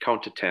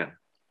 count to 10,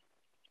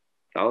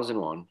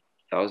 1,001,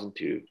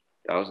 1,002,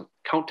 1,000,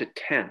 count to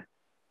 10.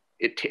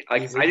 I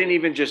didn't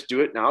even just do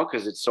it now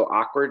because it's so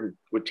awkward and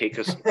would take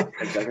us 10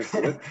 seconds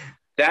to do it.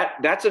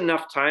 That's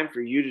enough time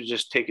for you to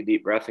just take a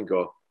deep breath and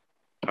go,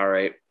 all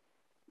right,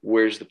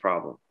 where's the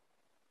problem?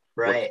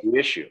 Right. What's the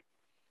issue?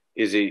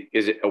 Is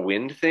it a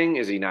wind thing?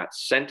 Is he not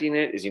scenting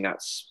it? Is he not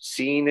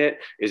seeing it?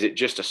 Is it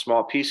just a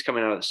small piece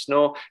coming out of the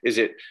snow?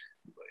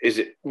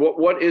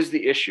 What is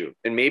the issue?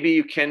 And maybe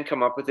you can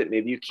come up with it,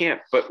 maybe you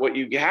can't. But what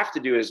you have to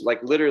do is,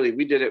 like, literally,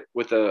 we did it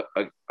with at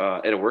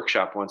a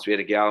workshop once. We had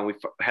a gal, and we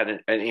had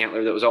an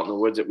antler that was out in the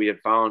woods that we had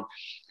found,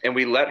 and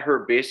we let her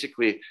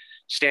basically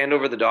stand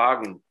over the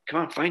dog and,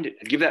 come on, find it.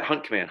 Give that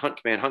hunt command,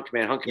 hunt command, hunt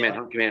command, hunt command,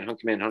 hunt command, hunt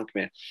command, hunt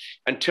command,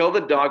 until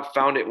the dog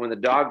found it. When the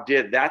dog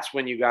did, that's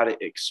when you got to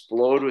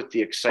explode with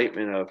the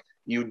excitement of,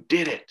 you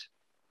did it.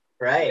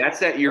 Right. That's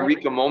that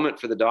eureka moment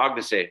for the dog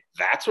to say,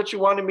 that's what you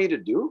wanted me to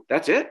do.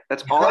 That's it.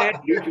 That's all I had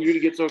to do for you to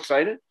get so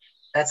excited.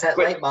 That's that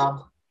light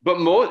bulb. But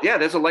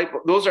that's a light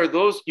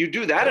bulb. You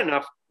do that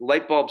enough,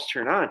 light bulbs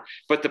turn on.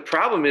 But the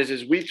problem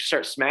is we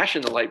start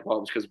smashing the light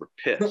bulbs because we're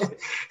pissed.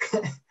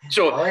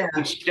 So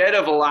instead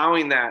of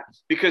allowing that,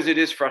 because it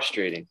is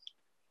frustrating.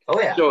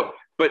 Oh yeah. So,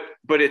 but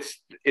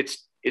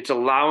it's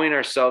allowing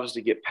ourselves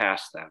to get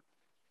past that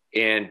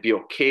and be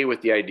okay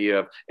with the idea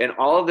of, and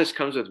all of this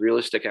comes with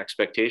realistic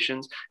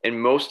expectations. And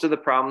most of the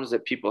problems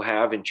that people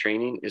have in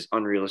training is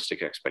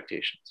unrealistic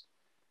expectations.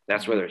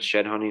 That's whether it's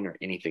shed hunting or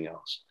anything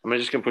else. I'm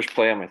just going to push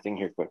play on my thing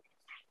here quick.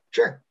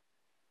 Sure.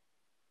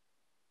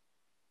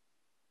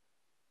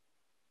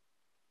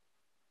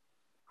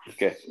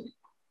 Okay.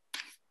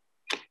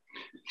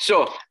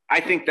 So I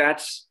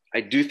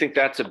do think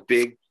that's a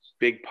big,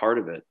 big part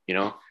of it. You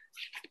know,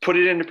 put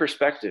it into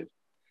perspective.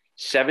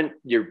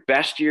 Your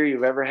best year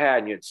you've ever had,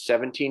 and you had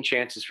 17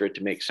 chances for it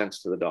to make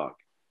sense to the dog.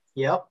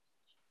 Yep.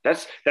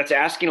 That's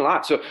asking a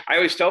lot. So I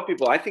always tell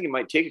people, I think it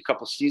might take a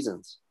couple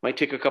seasons, might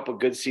take a couple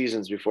good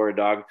seasons before a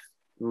dog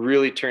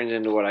really turns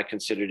into what I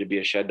consider to be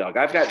a shed dog.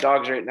 I've got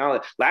dogs right now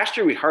that last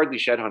year we hardly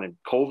shed hunted.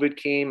 COVID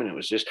came, and it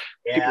was just,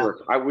 we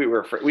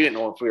didn't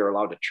know if we were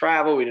allowed to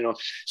travel. We didn't know.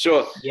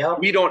 So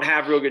we don't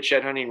have real good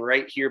shed hunting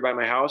right here by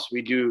my house.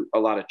 We do a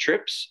lot of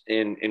trips,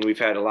 and we've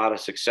had a lot of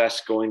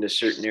success going to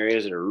certain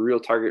areas that are real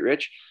target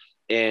rich.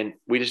 And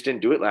we just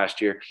didn't do it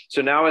last year.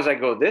 So now as I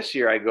go this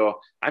year,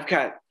 I've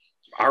got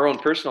our own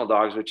personal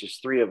dogs, which is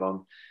 3 of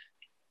them.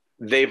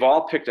 They've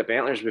all picked up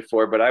antlers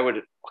before, but I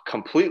would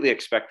completely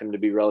expect them to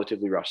be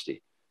relatively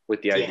rusty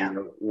with the idea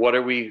of what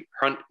are we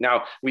hunt.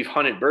 Now we've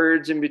hunted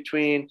birds in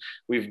between.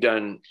 We've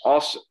done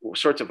all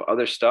sorts of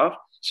other stuff.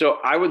 So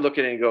I would look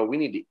at it and go, we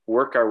need to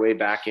work our way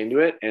back into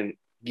it and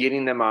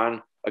getting them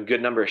on a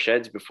good number of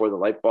sheds before the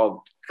light bulb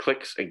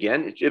clicks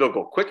again. It'll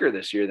go quicker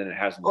this year than it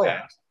has in the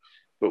past,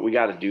 but we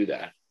got to do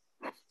that.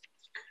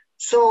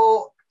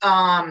 So,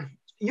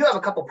 you have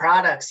a couple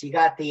products. You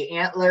got the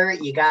antler,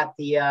 you got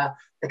the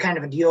kind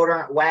of a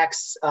deodorant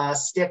wax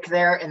stick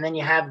there, and then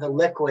you have the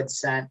liquid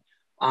scent.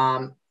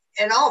 And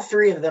all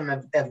 3 of them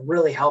have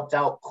really helped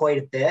out quite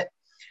a bit.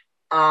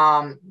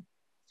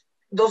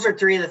 those are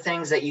three of the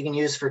things that you can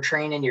use for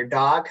training your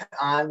dog.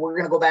 We're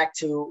going to go back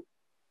to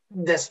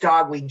this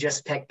dog we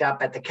just picked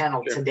up at the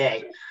kennel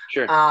today.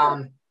 Sure.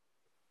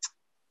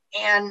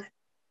 And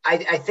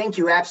I think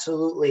you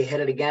absolutely hit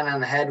it again on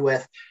the head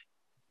with,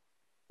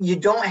 you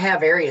don't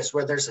have areas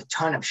where there's a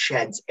ton of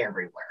sheds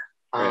everywhere.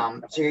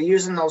 Right. So you're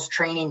using those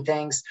training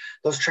things,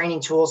 those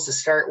training tools to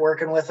start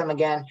working with them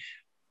again.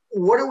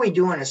 What are we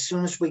doing as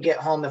soon as we get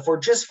home if we're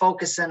just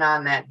focusing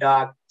on that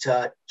dog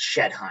to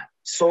shed hunt,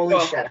 solely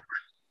shed hunt?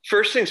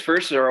 First things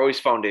first are always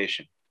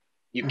foundation.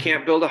 You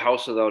can't build a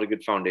house without a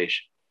good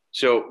foundation.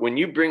 So when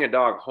you bring a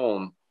dog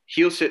home,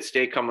 heel, sit,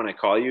 stay, come when I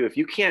call you. If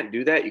you can't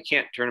do that, you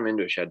can't turn him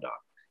into a shed dog.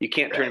 You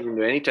can't turn him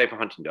into any type of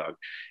hunting dog,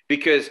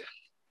 because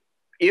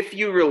if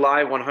you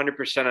rely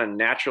 100% on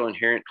natural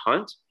inherent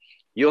hunt,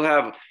 you'll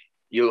have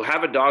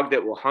a dog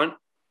that will hunt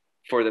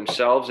for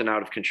themselves and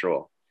out of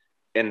control.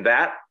 And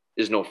that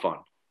is no fun.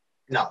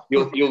 No.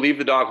 You'll leave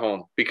the dog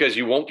home because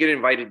you won't get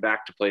invited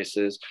back to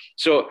places.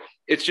 So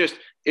it's just,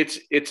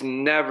 it's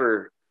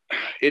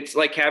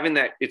like having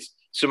that.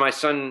 So my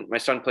son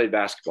played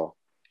basketball.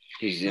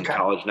 He's in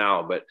college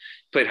now, but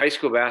played high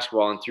school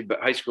basketball, and through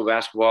high school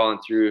basketball and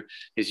through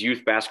his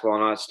youth basketball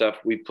and all that stuff,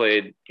 we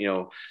played,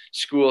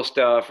 school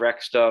stuff,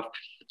 rec stuff,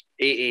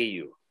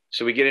 AAU.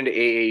 So we get into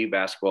AAU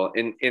basketball,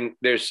 and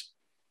there's,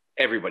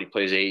 everybody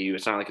plays AAU.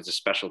 It's not like it's a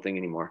special thing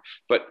anymore.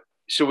 But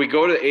so we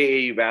go to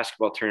AAU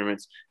basketball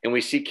tournaments, and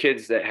we see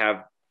kids that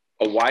have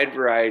a wide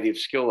variety of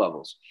skill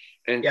levels.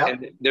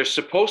 And they're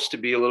supposed to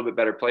be a little bit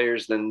better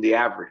players than the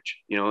average,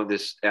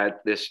 this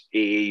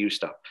AAU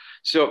stuff.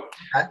 So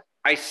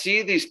I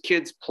see these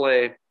kids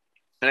play,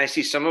 and I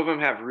see some of them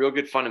have real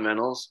good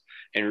fundamentals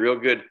and real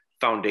good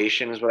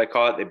foundation is what I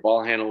call it. They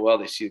ball handle well,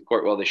 they see the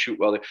court well, they shoot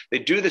well, they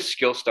do the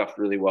skill stuff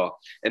really well.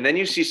 And then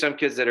you see some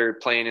kids that are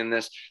playing in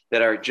this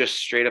that are just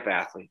straight up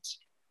athletes.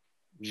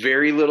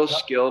 Very little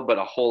skill, but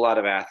a whole lot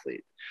of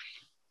athlete.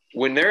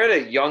 When they're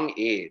at a young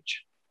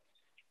age,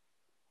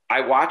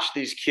 I watch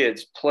these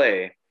kids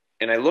play,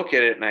 and I look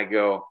at it and I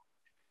go,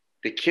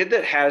 the kid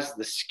that has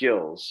the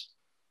skills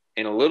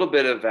and a little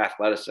bit of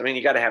athleticism, I mean,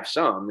 you got to have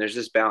some, there's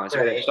this balance.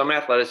 Right. Some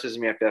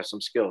athleticism, you have to have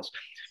some skills.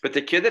 But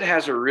the kid that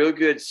has a real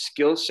good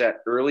skill set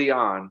early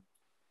on,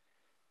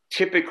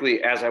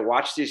 typically, as I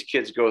watch these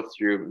kids go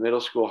through middle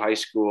school, high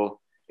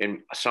school, and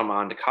some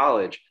on to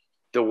college,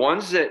 the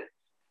ones that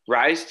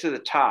rise to the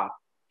top,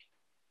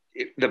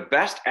 the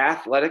best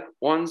athletic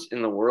ones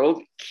in the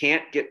world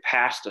can't get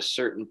past a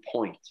certain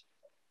point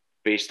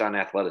based on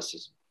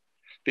athleticism.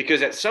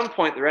 Because at some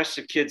point, the rest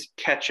of the kids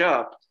catch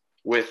up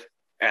with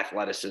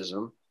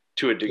athleticism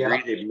to a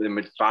degree.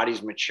 The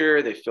bodies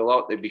mature, they fill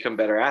out, they become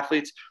better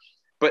athletes.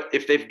 But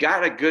if they've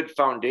got a good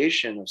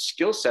foundation of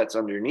skill sets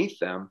underneath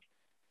them,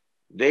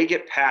 they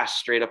get past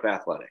straight up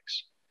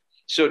athletics.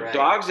 So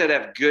dogs that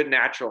have good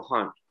natural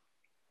hunt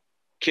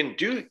can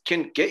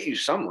get you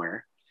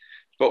somewhere,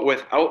 but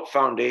without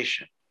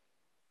foundation,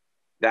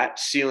 that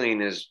ceiling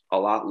is a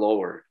lot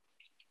lower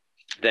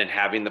than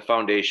having the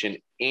foundation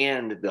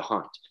and the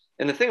hunt.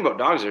 And the thing about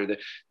dogs are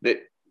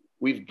that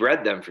we've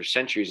bred them for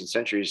centuries and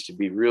centuries to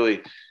be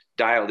really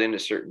dialed into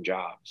certain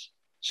jobs.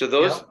 So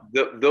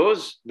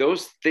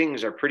those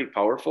things are pretty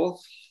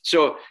powerful.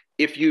 So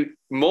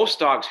most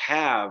dogs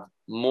have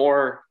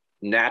more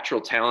natural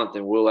talent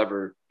than we'll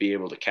ever be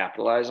able to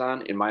capitalize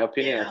on, in my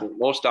opinion. I think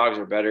most dogs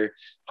are better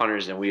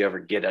hunters than we ever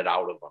get it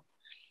out of them.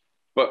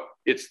 But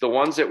it's the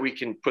ones that we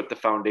can put the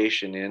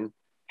foundation in,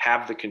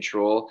 have the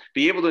control,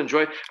 be able to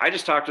enjoy. I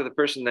just talked to the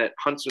person that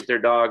hunts with their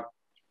dog.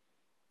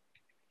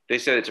 They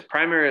said it's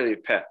primarily a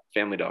pet,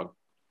 family dog,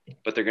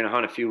 but they're going to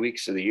hunt a few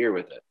weeks of the year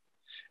with it.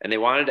 And they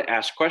wanted to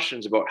ask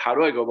questions about, how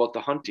do I go about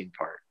the hunting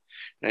part?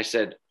 And I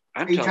said,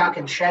 are you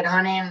talking shed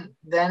hunting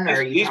then?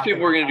 Or these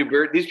people are going to do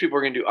bird. These people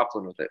are going to do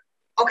upland with it.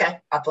 Okay,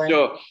 upland.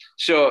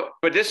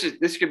 But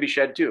this could be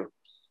shed too,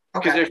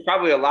 because there's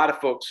probably a lot of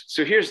folks.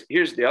 So here's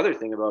the other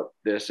thing about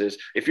this is,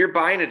 if you're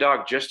buying a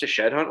dog just to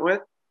shed hunt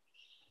with,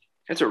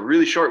 that's a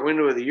really short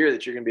window of the year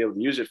that you're going to be able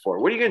to use it for.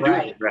 What are you going to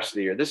do with the rest of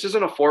the year? This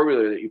isn't a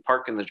 4-wheeler that you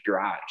park in the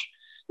garage.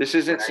 This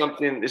isn't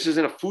this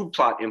isn't a food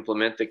plot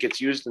implement that gets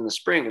used in the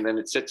spring and then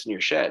it sits in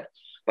your shed.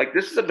 Like,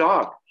 this is a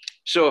dog.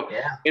 So,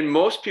 and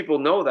most people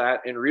know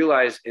that and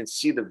realize and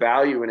see the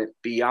value in it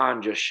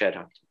beyond just shed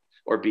hunting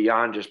or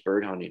beyond just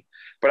bird hunting.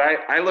 But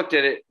I looked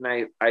at it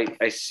and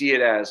I see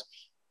it as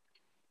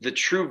the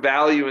true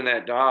value in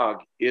that dog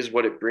is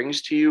what it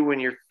brings to you when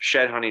you're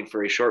shed hunting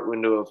for a short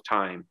window of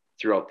time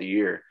throughout the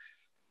year.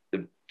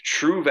 The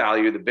true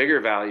value, the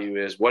bigger value,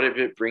 is what did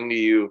it bring to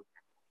you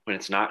when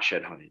it's not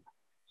shed hunting?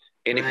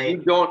 And if you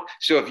don't,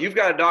 so if you've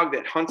got a dog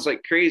that hunts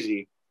like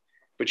crazy,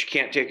 but you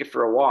can't take it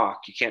for a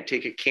walk, you can't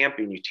take it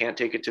camping, you can't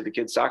take it to the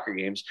kids' soccer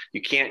games,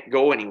 you can't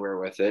go anywhere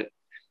with it,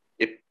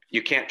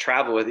 you can't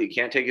travel with it, you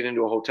can't take it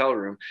into a hotel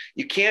room,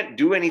 you can't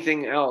do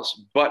anything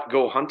else but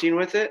go hunting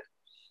with it,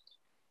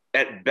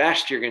 at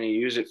best, you're going to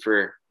use it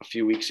for a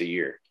few weeks a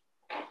year.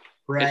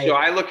 Right. And so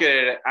I look at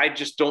it, I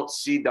just don't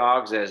see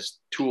dogs as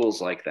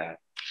tools like that.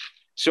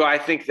 So I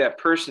think that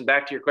person,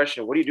 back to your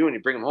question, what do you do when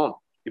you bring them home?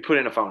 You put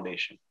in a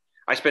foundation.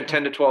 I spent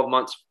 10 to 12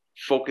 months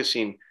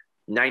focusing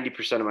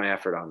 90% of my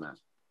effort on them.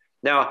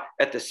 Now,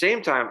 at the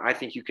same time, I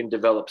think you can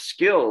develop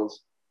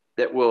skills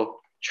that will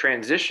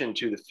transition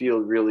to the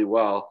field really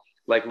well,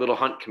 like little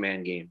hunt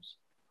command games.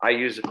 I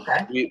use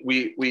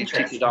we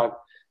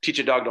teach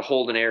a dog to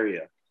hold an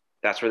area.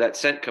 That's where that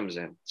scent comes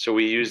in. So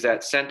we use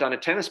that scent on a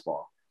tennis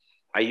ball.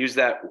 I use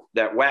that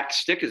wax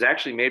stick is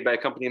actually made by a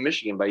company in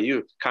Michigan, by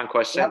you,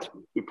 Conquest Scents.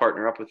 Yep. We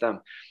partner up with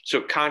them.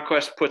 So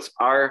Conquest puts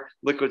our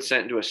liquid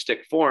scent into a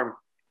stick form.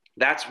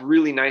 That's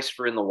really nice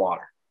for in the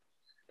water.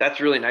 That's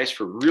really nice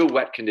for real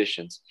wet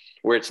conditions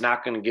where it's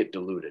not going to get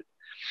diluted.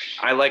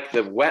 I like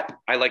the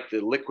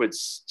liquid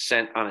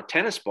scent on a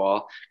tennis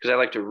ball because I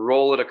like to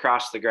roll it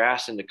across the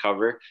grass into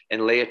cover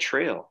and lay a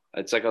trail.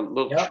 It's like a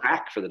little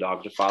track for the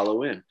dog to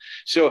follow in.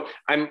 So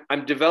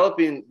I'm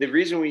developing, the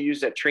reason we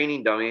use that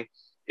training dummy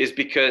is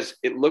because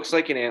it looks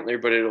like an antler,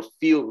 but it'll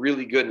feel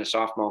really good in a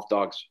soft mouth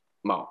dog's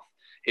mouth.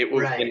 It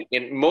will,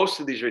 and most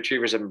of these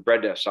retrievers have been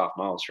bred to have soft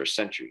mouths for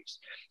centuries.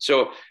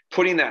 So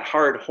putting that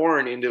hard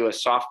horn into a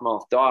soft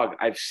mouth dog,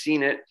 I've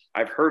seen it,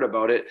 I've heard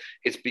about it.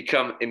 It's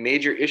become a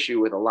major issue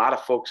with a lot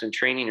of folks in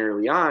training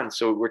early on.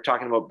 So we're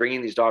talking about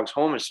bringing these dogs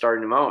home and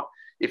starting them out.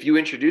 If you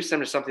introduce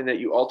them to something that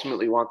you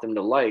ultimately want them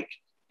to like,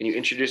 and you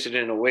introduce it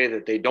in a way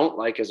that they don't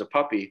like as a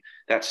puppy,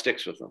 that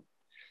sticks with them.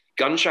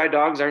 Gun shy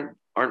dogs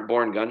aren't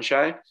born gun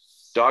shy.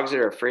 Dogs that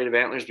are afraid of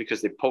antlers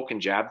because they poke and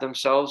jab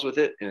themselves with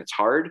it and it's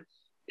hard.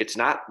 It's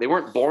not, they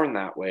weren't born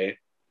that way.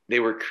 They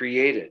were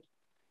created.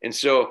 And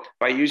so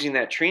by using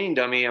that training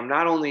dummy, I'm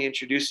not only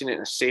introducing it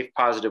in a safe,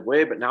 positive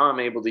way, but now I'm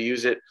able to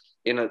use it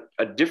in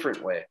a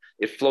different way.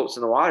 It floats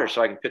in the water,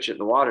 so I can pitch it in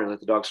the water and let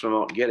the dog swim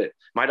out and get it.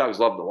 My dogs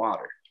love the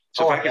water.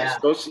 So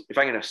if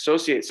I can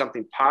associate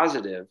something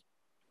positive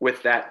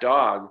with that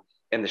dog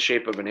and the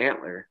shape of an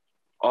antler,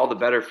 all the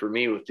better for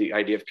me with the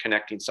idea of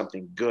connecting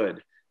something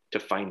good to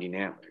finding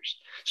antlers.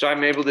 So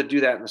I'm able to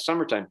do that in the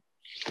summertime.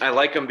 I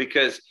like them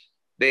because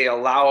they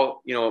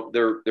allow,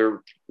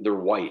 they're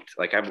white.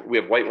 Like we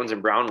have white ones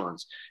and brown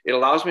ones. It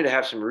allows me to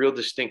have some real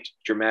distinct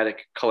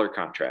dramatic color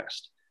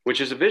contrast,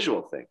 which is a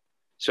visual thing.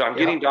 So I'm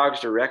getting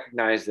dogs to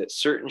recognize that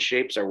certain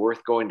shapes are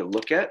worth going to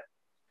look at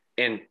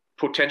and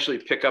potentially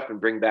pick up and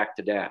bring back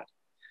to dad.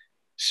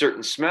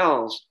 Certain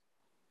smells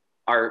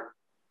are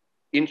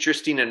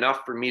interesting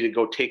enough for me to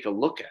go take a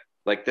look at.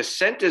 Like the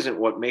scent isn't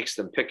what makes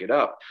them pick it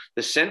up.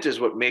 The scent is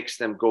what makes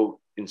them go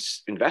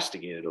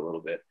investigate it a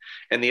little bit.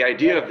 And the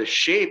idea of the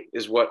shape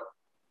is what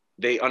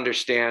they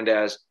understand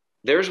as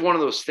there's one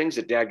of those things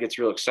that dad gets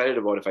real excited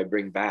about if I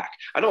bring back.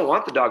 I don't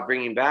want the dog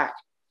bringing back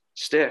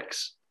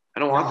sticks. I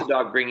don't want the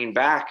dog bringing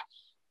back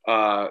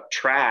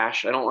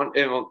trash. I don't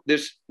want,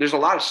 there's a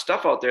lot of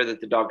stuff out there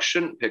that the dog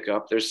shouldn't pick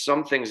up. There's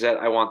some things that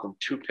I want them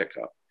to pick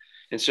up.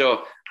 And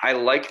so I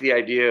like the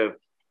idea of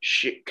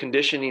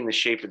conditioning the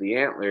shape of the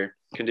antler,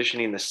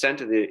 conditioning the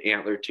scent of the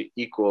antler to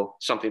equal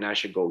something I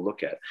should go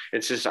look at.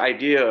 It's this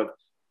idea of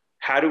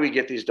how do we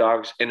get these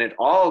dogs? And it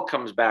all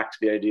comes back to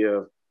the idea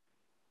of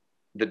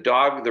the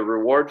dog, the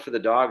reward for the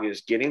dog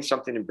is getting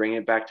something and bringing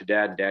it back to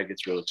dad. And dad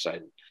gets real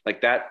excited.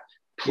 Like that,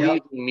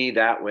 pleasing me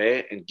that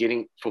way and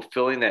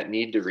fulfilling that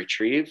need to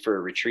retrieve for a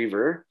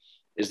retriever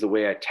is the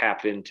way I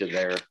tap into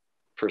their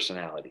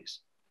personalities.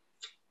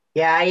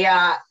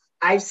 Yeah.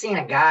 I've seen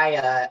a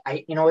guy,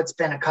 it's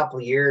been a couple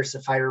of years,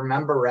 if I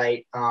remember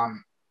right.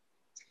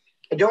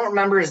 I don't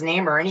remember his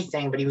name or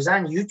anything, but he was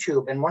on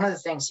YouTube. And one of the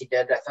things he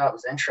did, I thought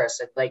was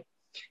interesting. Like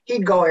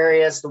he'd go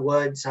areas, the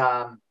woods,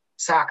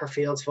 soccer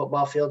fields,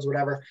 football fields,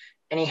 whatever.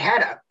 And he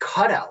had a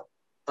cutout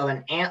of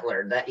an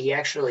antler that he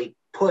actually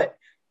put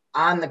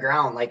on the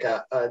ground, like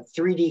a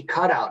 3D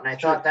cutout. And I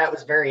thought that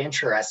was very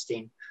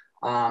interesting,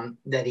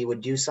 that he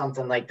would do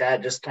something like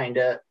that, just kind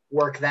of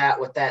work that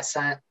with that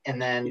scent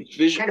and then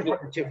kind of put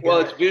the two together. Well,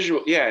 it's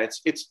visual. Yeah.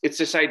 It's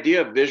this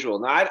idea of visual.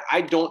 Now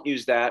I don't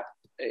use that.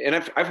 And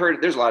I've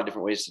heard there's a lot of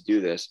different ways to do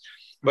this,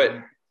 but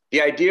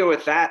the idea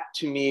with that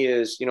to me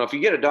is, if you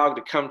get a dog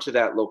to come to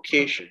that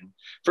location,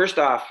 first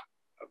off,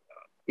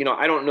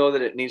 I don't know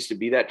that it needs to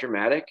be that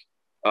dramatic.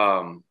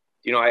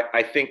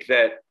 I think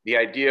that the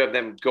idea of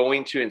them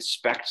going to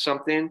inspect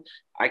something,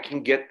 I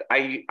think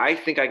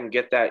I can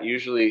get that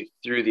usually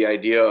through the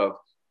idea of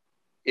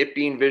it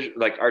being visual,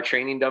 like our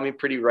training dummy,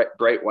 pretty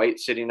bright white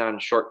sitting on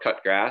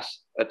shortcut grass.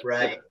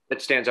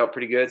 That stands out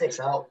pretty good.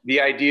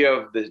 The idea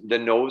of the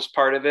nose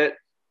part of it,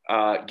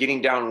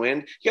 getting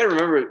downwind. You got to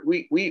remember,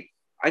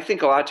 I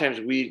think a lot of times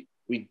we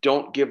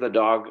don't give the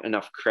dog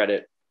enough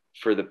credit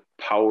for the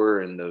power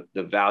and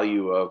the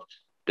value of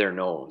their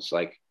nose.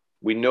 Like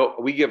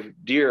we give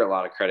deer a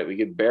lot of credit. We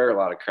give bear a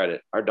lot of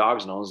credit. Our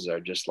dogs' noses are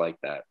just like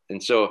that.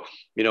 And so,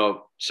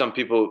 some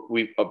people,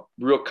 a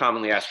real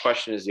commonly asked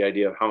question is the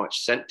idea of how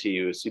much scent to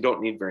use. You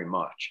don't need very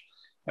much.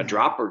 A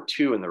drop or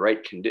two in the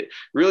right condition.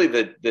 Really,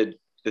 the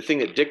thing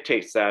that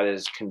dictates that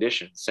is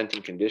conditions,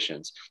 scenting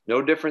conditions.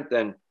 No different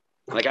than,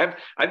 like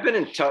I've been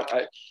in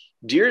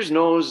deer's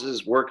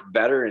noses work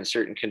better in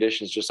certain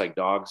conditions, just like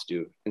dogs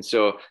do. And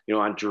so,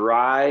 on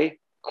dry,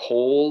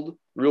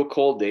 real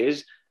cold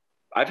days,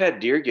 I've had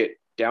deer get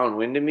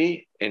downwind of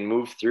me and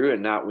move through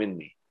and not wind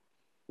me.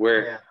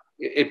 Where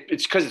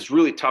it's because it's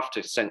really tough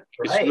to scent.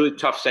 It's really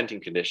tough scenting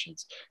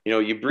conditions. You know,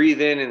 you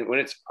breathe in, and when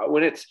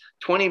it's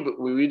 20,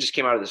 we just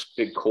came out of this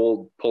big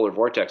cold polar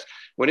vortex.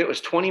 When it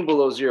was 20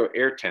 below zero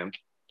air temp,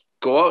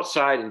 go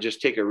outside and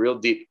just take a real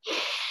deep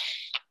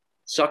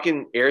suck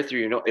in air through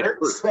your nose. It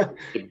hurts.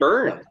 It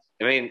burns.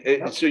 I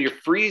mean, so you're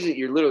freezing.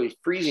 You're literally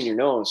freezing your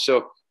nose.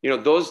 So, you know,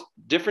 those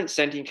different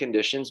scenting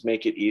conditions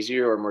make it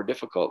easier or more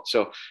difficult.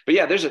 So, but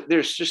yeah, there's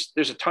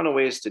a ton of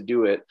ways to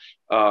do it.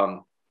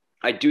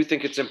 I do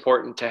think it's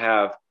important to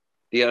have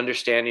the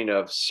understanding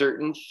of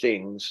certain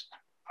things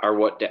are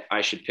what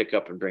I should pick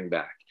up and bring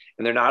back.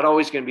 And they're not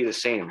always going to be the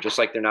same, just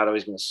like they're not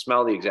always going to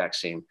smell the exact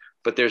same,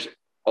 but there's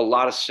a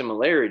lot of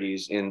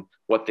similarities in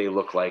what they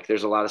look like.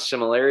 There's a lot of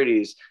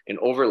similarities and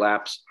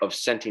overlaps of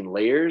scenting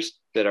layers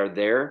that are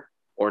there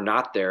or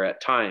not there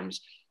at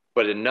times,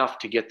 but enough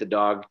to get the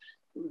dog.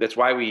 That's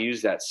why we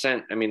use that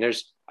scent. I mean,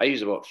 I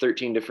use about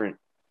 13 different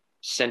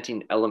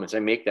scenting elements. I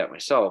make that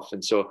myself.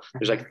 And so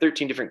there's like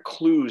 13 different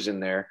clues in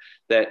there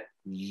that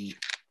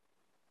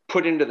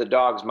put into the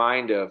dog's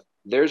mind of,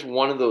 there's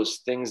one of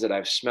those things that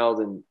I've smelled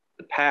in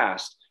the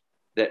past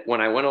that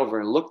when I went over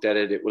and looked at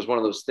it, it was one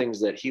of those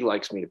things that he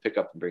likes me to pick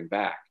up and bring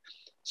back.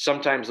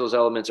 Sometimes those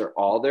elements are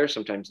all there,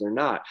 sometimes they're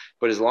not.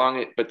 But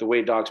but the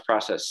way dogs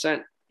process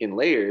scent in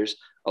layers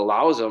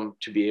allows them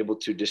to be able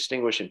to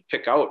distinguish and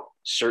pick out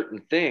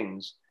certain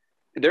things.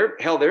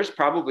 There's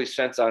probably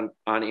scents on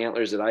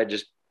antlers that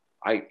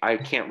I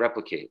can't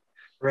replicate.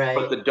 Right.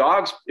 But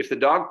if the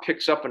dog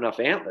picks up enough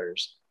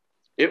antlers,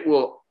 it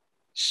will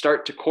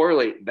start to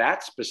correlate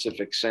that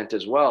specific scent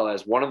as well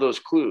as one of those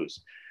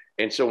clues.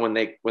 And so when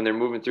they're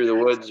moving through the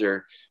woods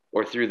or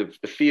through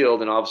the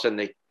field, and all of a sudden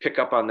they pick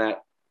up on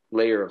that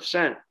layer of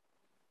scent,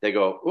 they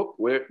go, oh,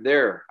 we're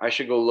there. I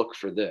should go look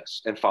for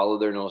this, and follow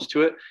their nose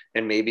to it.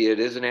 And maybe it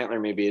is an antler,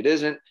 maybe it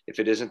isn't. If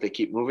it isn't, they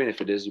keep moving.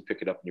 If it is, you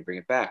pick it up and you bring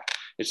it back.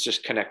 It's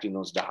just connecting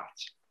those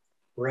dots.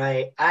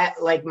 Right. I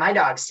like my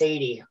dog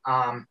Sadie.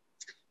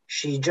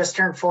 She just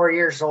turned 4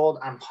 years old.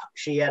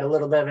 She had a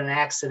little bit of an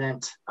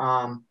accident.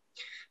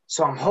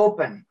 So I'm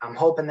hoping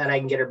that I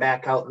can get her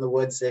back out in the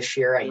woods this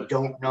year. I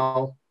don't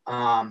know.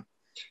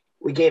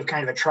 We gave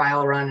kind of a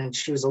trial run, and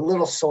she was a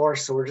little sore,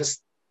 so we're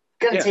just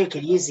going to take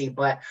it easy.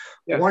 But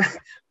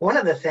one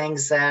of the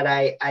things that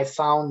I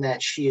found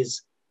that she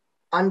is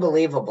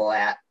unbelievable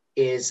at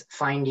is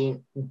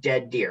finding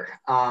dead deer.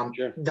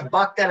 The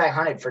buck that I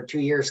hunted for 2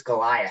 years,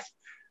 Goliath,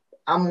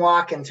 I'm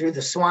walking through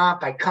the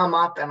swamp. I come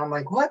up and I'm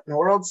like, what in the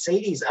world?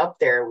 Sadie's up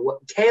there,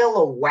 tail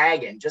a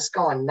wagon, just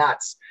going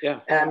nuts.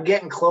 Yeah. And I'm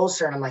getting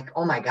closer and I'm like,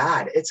 oh my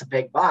God, it's a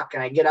big buck.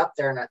 And I get up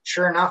there and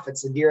sure enough,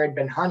 it's a deer I'd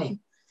been hunting.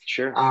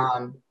 Sure.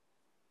 And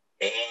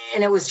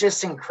it was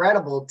just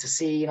incredible to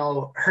see, you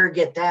know, her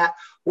get that.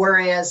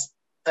 Whereas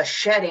a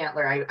shed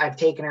antler, I've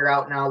taken her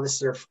out now.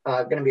 This is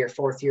going to be her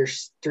 4th year,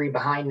 3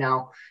 behind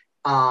now.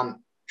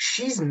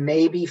 She's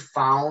maybe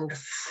found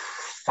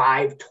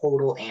 5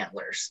 total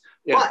antlers.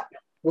 Yeah. But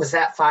was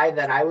that 5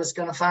 that I was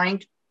going to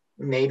find?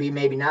 Maybe,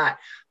 maybe not.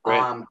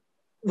 Right.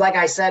 Like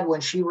I said,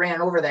 when she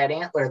ran over that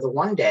antler the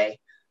one day,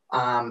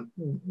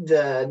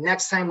 the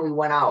next time we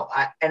went out,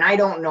 I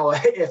don't know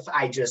if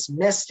I just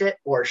missed it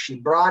or she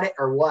brought it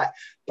or what,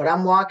 but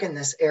I'm walking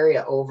this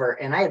area over,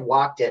 and I had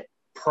walked it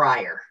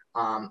prior,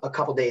 a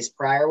couple days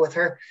prior with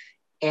her,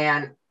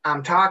 and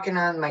I'm talking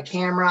on my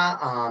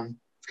camera.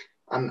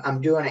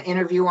 I'm doing an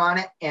interview on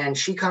it, and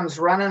she comes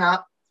running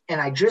up, and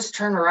I just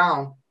turn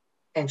around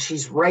and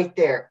she's right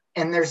there.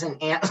 And there's an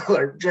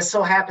antler just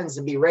so happens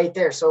to be right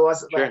there. So it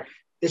wasn't like,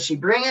 did she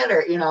bring it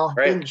or, you know,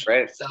 right.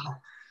 So,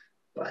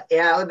 but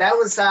yeah, that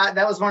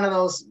was one of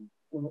those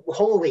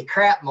holy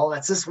crap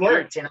moments. This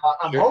worked, you know,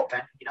 I'm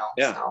hoping, you know.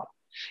 Yeah. So.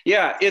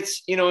 Yeah.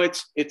 It's, you know,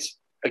 it's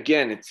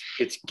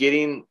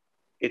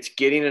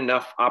getting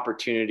enough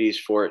opportunities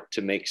for it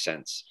to make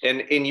sense.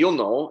 And you'll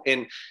know,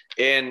 and,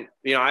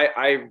 you know,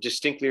 I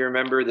distinctly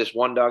remember this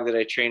one dog that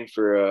I trained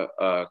for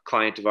a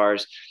client of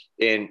ours,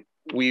 and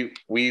we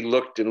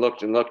looked and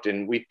looked and looked,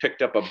 and we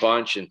picked up a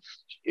bunch, and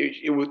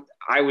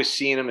I was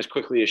seeing them as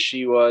quickly as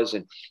she was.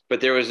 But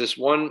there was this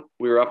one,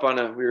 we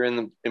were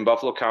in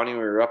Buffalo County. We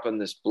were up on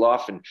this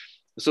bluff, and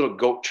this little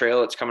goat trail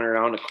that's coming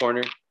around a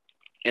corner.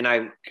 And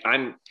I'm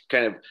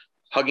kind of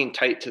hugging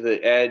tight to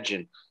the edge,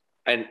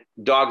 and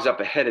dog's up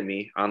ahead of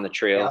me on the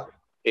trail.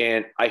 Yeah.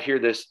 And I hear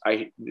this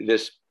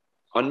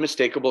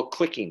unmistakable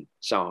clicking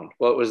sound.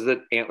 Well, it was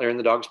the antler in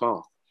the dog's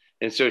mouth.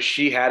 And so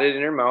she had it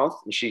in her mouth,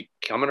 and she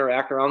coming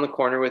back around the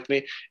corner with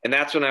me. And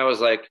that's when I was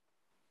like,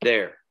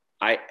 there,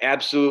 I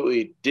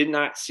absolutely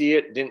didn't see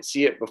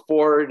it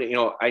before. You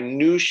know, I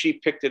knew she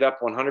picked it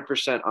up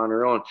 100% on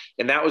her own.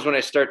 And that was when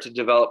I started to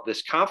develop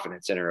this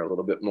confidence in her a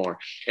little bit more.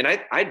 And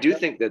I do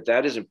think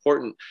that is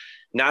important,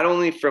 not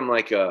only from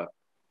like a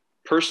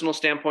personal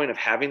standpoint of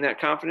having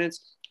that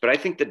confidence, but I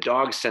think the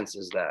dog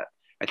senses that.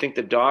 I think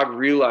the dog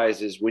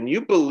realizes when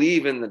you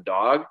believe in the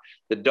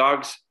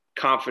dog's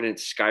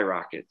confidence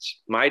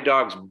skyrockets. My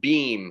dogs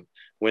beam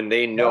when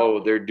they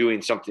know they're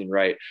doing something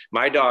right.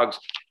 My dogs,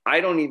 I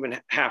don't even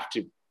have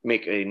to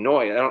make a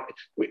noise.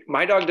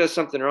 My dog does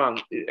something wrong.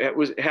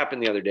 It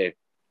happened the other day.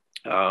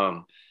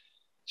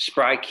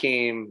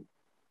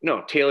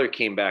 Taylor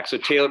came back. So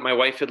my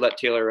wife had let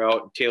Taylor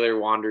out, and Taylor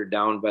wandered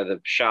down by the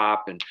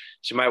shop. And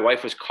so my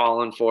wife was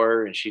calling for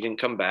her and she didn't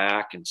come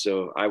back. And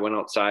so I went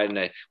outside and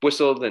I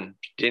whistled and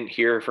didn't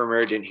hear from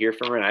her.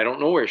 And I don't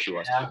know where she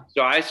was. Yeah.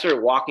 So I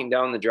started walking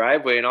down the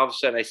driveway, and all of a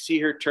sudden I see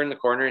her turn the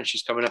corner and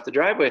she's coming up the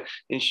driveway,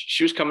 and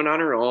she was coming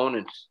on her own.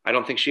 And I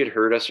don't think she had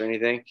heard us or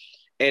anything.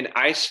 And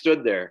I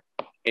stood there,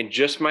 and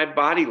just my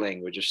body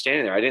language of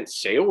standing there, I didn't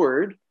say a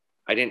word.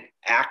 I didn't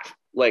act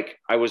like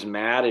I was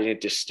mad. I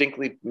didn't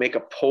distinctly make a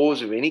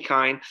pose of any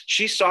kind.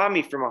 She saw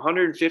me from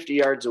 150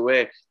 yards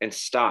away and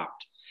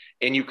stopped.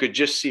 And you could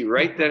just see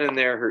right then and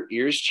there, her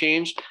ears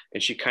changed,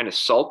 and she kind of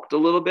sulked a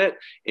little bit,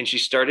 and she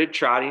started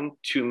trotting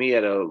to me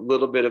at a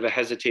little bit of a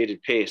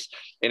hesitated pace.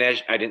 And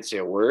as I didn't say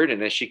a word,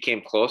 and as she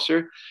came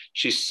closer,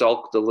 she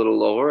sulked a little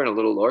lower and a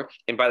little lower.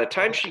 And by the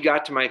time she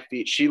got to my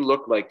feet, she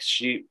looked like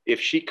if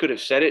she could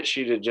have said it,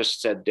 she'd have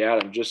just said,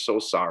 "Dad, I'm just so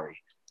sorry.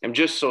 I'm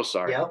just so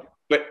sorry." Yep.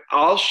 But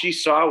all she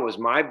saw was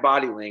my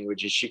body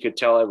language, and she could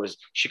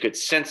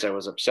sense I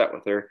was upset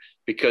with her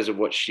because of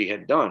what she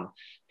had done.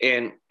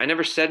 And I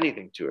never said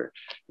anything to her.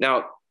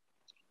 Now,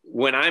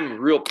 when I'm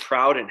real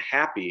proud and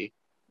happy,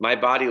 my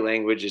body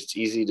language is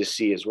easy to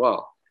see as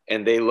well.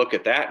 And they look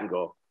at that and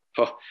go,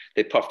 oh,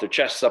 they puff their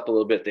chests up a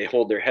little bit. They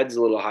hold their heads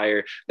a little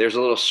higher. There's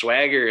a little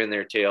swagger in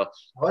their tail.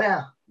 Oh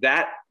yeah.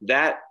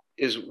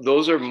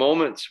 Those are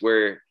moments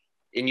where,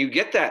 and you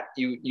get that,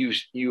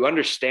 you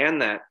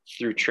understand that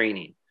through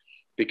training.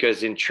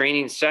 Because in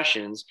training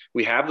sessions,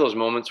 we have those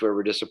moments where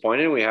we're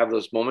disappointed. We have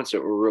those moments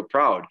that we're real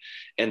proud,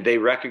 and they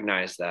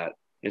recognize that.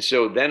 And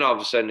so then all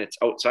of a sudden it's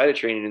outside of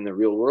training in the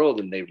real world,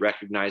 and they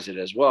recognize it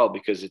as well,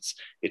 because it's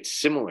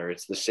similar.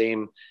 It's the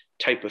same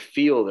type of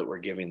feel that we're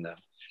giving them.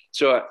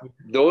 So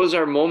those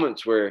are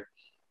moments where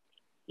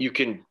you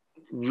can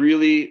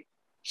really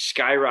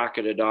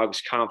skyrocket a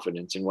dog's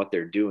confidence in what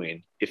they're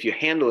doing if you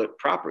handle it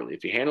properly,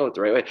 if you handle it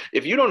the right way.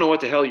 If you don't know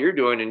what the hell you're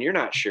doing and you're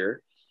not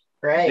sure,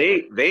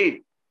 right?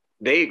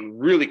 They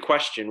really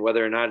question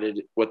whether or not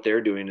what they're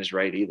doing is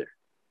right either.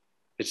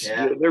 It's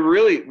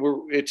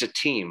a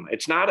team.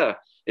 It's not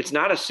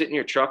a sit in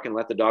your truck and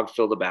let the dog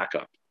fill the back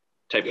up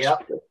type of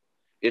sport.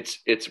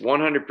 It's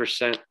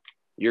 100%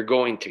 you're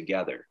going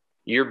together.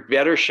 You're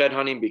better shed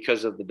hunting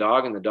because of the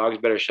dog, and the dog's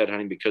better shed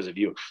hunting because of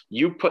you.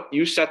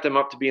 You set them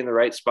up to be in the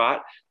right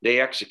spot. They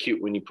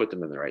execute when you put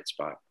them in the right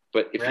spot.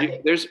 But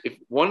if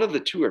one of the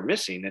two are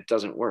missing, it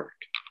doesn't work.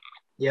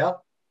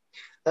 Yep.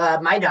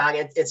 My dog,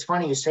 it's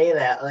funny you say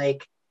that.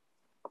 Like,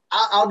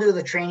 I'll do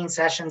the training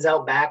sessions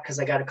out back because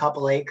I got a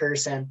couple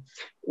acres. And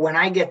when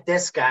I get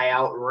this guy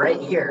out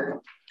right here,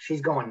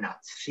 she's going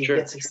nuts. She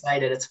gets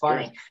excited. It's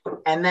funny.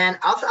 Sure. And then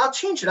I'll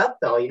change it up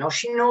though. You know,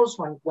 she knows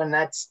when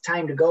that's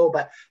time to go,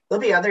 but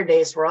there'll be other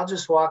days where I'll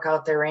just walk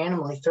out there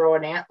randomly, throw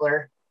an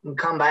antler, and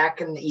come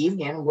back in the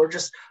evening.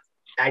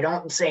 I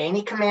don't say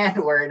any command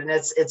word. And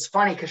it's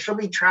funny because she'll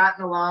be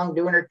trotting along,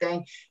 doing her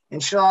thing,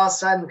 and she'll all of a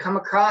sudden come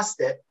across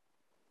it.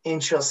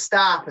 And she'll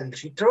stop, and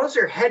she throws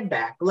her head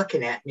back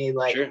looking at me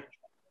like,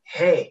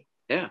 hey,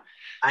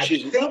 I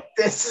think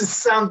this is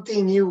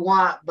something you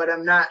want, but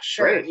I'm not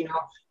sure, you know,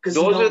 because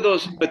those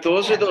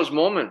are those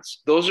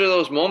moments. Those are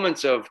those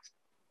moments of a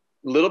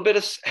little bit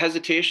of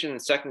hesitation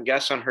and second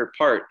guess on her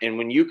part. And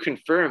when you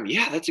confirm,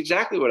 that's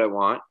exactly what I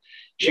want,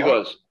 she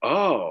goes,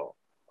 oh,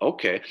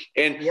 okay.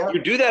 And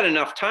you do that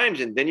enough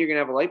times, and then you're going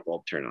to have a light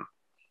bulb turn on.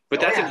 But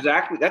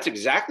that's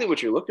exactly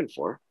what you're looking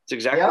for. It's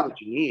exactly what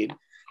you need.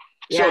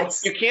 So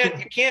you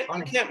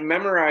can't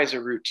memorize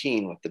a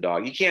routine with the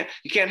dog. You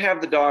can't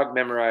have the dog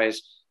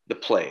memorize the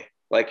play.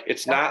 Like,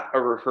 it's not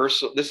a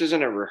rehearsal. This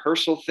isn't a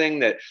rehearsal thing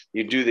that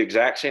you do the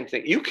exact same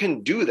thing. You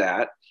can do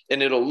that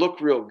and it'll look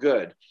real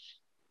good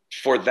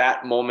for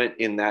that moment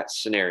in that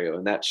scenario,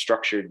 in that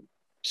structured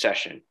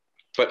session.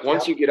 But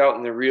once you get out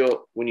in the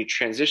real, when you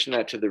transition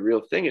that to the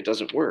real thing, it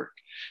doesn't work.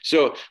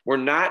 So we're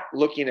not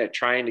looking at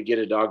trying to get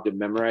a dog to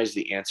memorize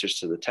the answers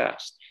to the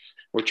test.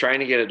 We're trying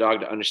to get a dog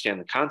to understand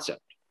the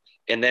concept.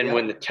 And then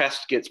when the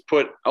test gets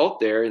put out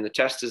there, and the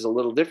test is a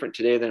little different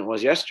today than it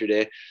was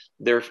yesterday,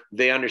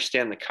 they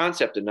understand the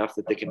concept enough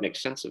that they can make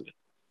sense of it.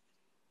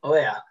 Oh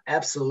yeah,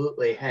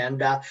 absolutely.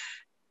 And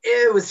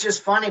it was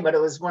just funny, but it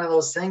was one of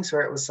those things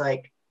where it was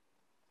like,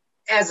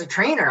 as a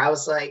trainer, I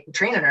was like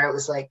training her. It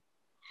was like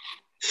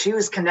she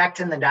was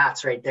connecting the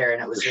dots right there,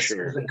 and it was it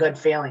was a good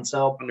feeling.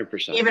 So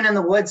 100%. Even in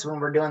the woods when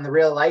we're doing the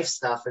real life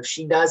stuff, if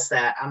she does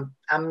that,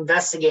 I'm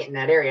investigating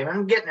that area.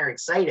 I'm getting her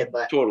excited,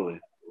 but totally.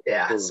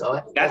 Yeah. Totally.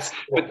 So that's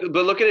cool.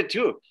 But look at it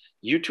too.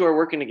 You two are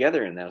working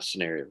together in those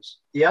scenarios.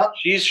 Yep.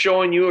 She's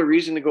showing you a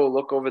reason to go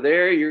look over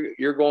there.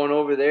 You're going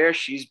over there.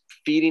 She's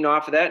feeding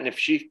off of that. And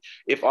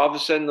if all of a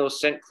sudden those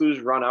scent clues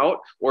run out,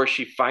 or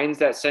she finds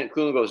that scent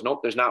clue and goes,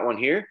 nope, there's not one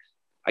here,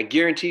 I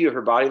guarantee you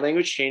her body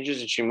language changes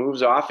and she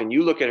moves off, and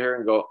you look at her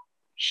and go,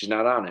 she's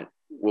not on it.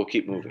 We'll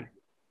keep moving.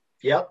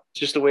 Yep. It's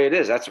just the way it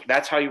is.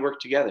 That's how you work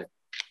together.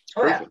 It's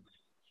perfect. Yeah.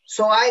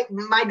 So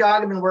my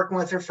dog, I've been working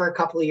with her for a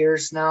couple of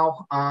years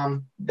now.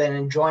 Been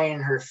enjoying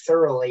her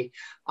thoroughly.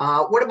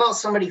 What about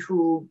somebody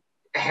who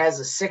has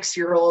a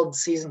 6-year-old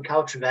seasoned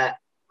couch vet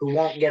who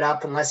won't get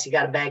up unless you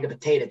got a bag of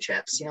potato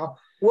chips. You know,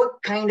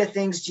 what kind of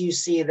things do you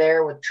see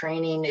there with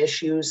training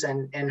issues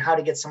and how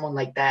to get someone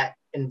like that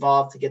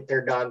involved to get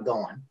their dog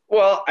going?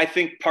 Well, I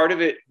think part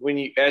of it,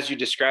 as you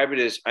describe it,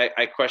 is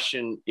I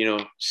question,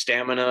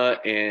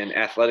 stamina and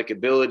athletic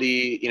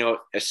ability,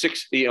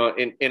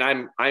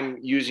 and I'm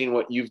using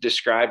what you've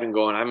described and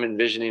going, I'm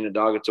envisioning a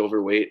dog that's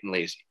overweight and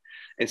lazy.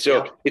 And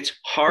so it's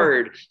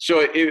hard.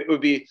 So it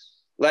would be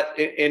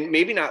and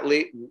maybe not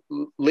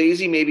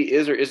lazy, maybe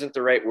is or isn't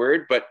the right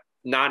word, but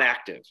not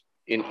active,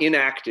 an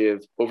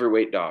inactive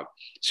overweight dog.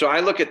 So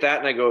I look at that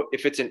and I go,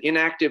 if it's an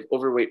inactive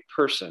overweight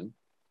person,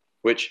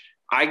 which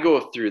I go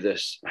through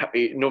this.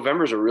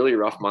 November's a really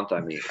rough month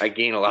on me. I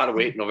gain a lot of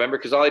weight in November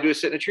because all I do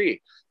is sit in a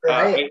tree.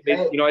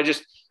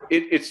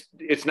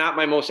 It's not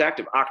my most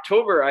active.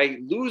 October, I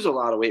lose a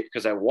lot of weight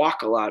because I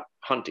walk a lot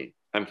hunting.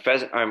 I'm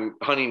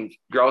hunting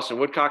grouse and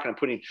woodcock, and I'm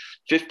putting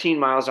 15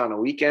 miles on a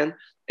weekend.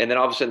 And then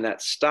all of a sudden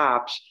that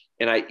stops,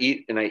 and I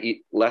eat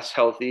less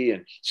healthy.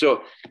 And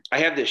so I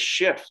have this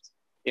shift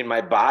in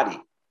my body.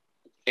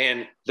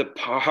 And the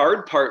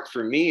hard part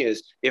for me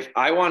is if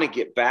I want to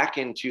get back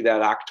into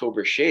that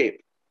October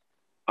shape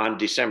on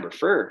December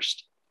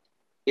 1st,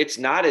 it's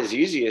not as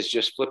easy as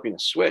just flipping a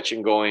switch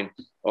and going,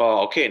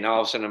 oh, okay, now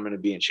all of a sudden I'm going to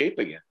be in shape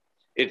again.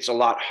 It's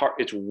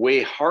it's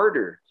way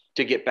harder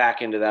to get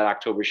back into that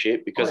October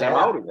shape because I'm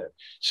out of it.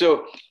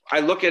 So I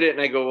look at it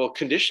and I go, well,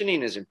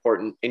 conditioning is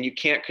important, and you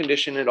can't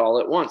condition it all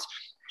at once.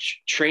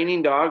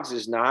 Training dogs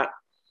is not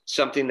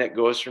something that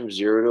goes from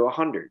 0 to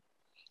 100.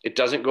 It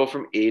doesn't go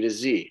from A to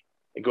Z.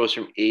 It goes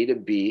from A to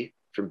B,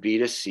 from B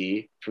to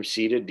C, from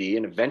C to D,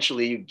 and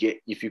eventually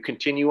if you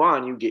continue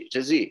on, you get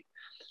to Z.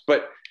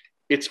 But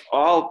it's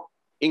all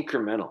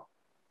incremental.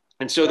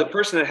 And so the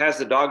person that has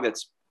the dog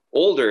that's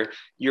older,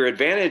 your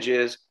advantage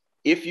is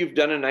if you've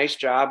done a nice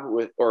job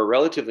or a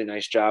relatively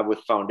nice job with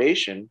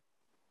foundation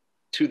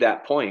to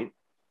that point,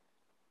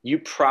 you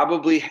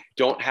probably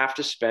don't have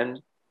to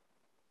spend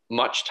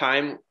much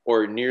time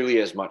or nearly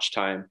as much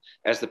time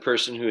as the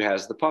person who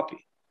has the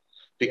puppy.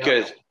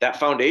 Because that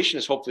foundation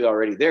is hopefully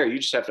already there. You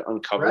just have to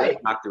uncover it,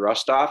 knock the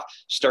rust off,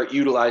 start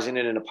utilizing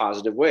it in a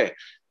positive way.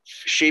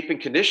 Shape and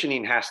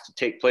conditioning has to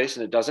take place,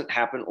 and it doesn't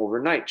happen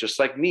overnight. Just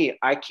like me,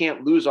 I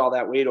can't lose all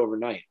that weight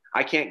overnight.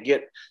 I can't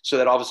get so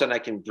that all of a sudden I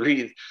can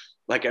breathe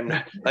like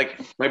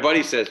my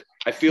buddy says,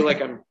 I feel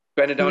like I'm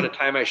bending down to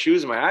tie my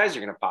shoes and my eyes are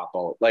going to pop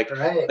out.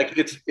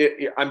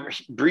 I'm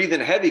breathing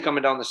heavy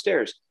coming down the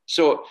stairs.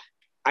 So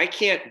I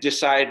can't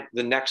decide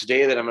the next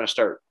day that I'm going to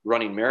start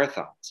running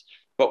marathons.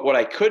 But what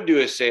I could do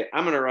is say,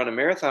 I'm going to run a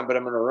marathon, but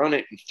I'm going to run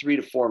it in 3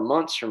 to 4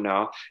 months from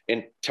now.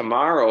 And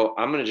tomorrow,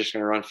 I'm just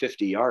going to run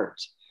 50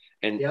 yards.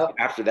 And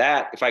after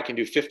that, if I can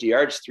do 50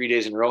 yards 3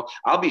 days in a row,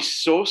 I'll be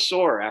so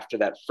sore after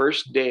that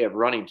first day of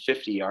running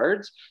 50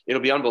 yards.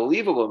 It'll be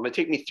unbelievable. It might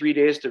take me 3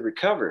 days to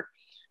recover.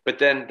 But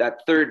then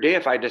that third day,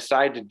 if I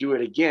decide to do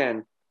it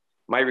again,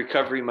 my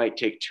recovery might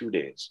take 2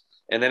 days.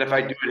 And then if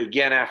I do it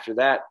again after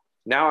that,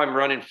 now I'm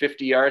running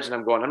 50 yards and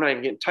I'm not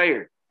even getting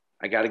tired.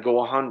 I got to go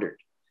 100.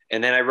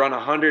 And then I run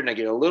 100 and I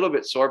get a little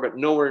bit sore, but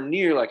nowhere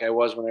near like I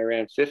was when I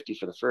ran 50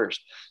 for the first.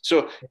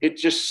 So it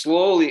just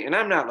slowly, and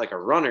I'm not like a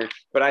runner,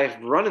 but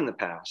I've run in the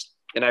past.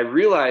 And I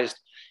realized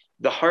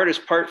the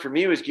hardest part for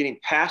me was getting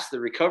past the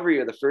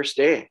recovery of the first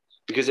day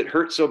because it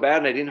hurt so bad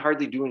and I didn't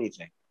hardly do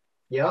anything.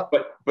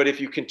 But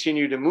if you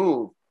continue to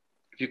move,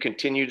 if you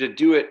continue to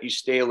do it, you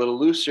stay a little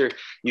looser,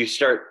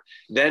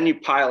 then you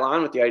pile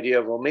on with the idea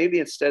of, well, maybe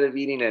instead of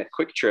eating a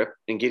Quick Trip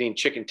and getting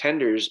chicken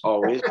tenders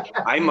always,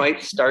 I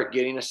might start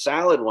getting a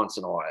salad once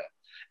in a while.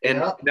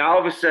 And now all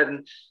of a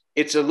sudden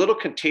it's a little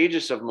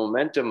contagious of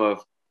momentum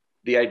of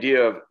the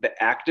idea of the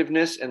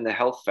activeness and the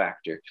health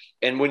factor.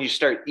 And when you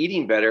start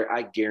eating better,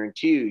 I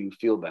guarantee you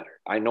feel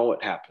better. I know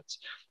what happens,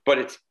 but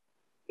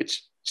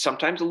it's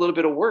sometimes a little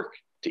bit of work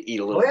to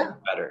eat a little bit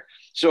better.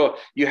 So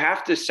you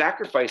have to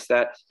sacrifice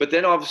that, but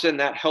then all of a sudden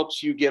that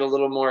helps you get a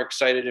little more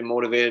excited and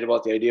motivated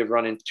about the idea of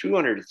running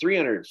 200,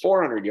 300,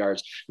 400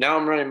 yards. Now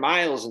I'm running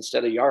miles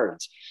instead of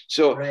yards.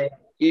 So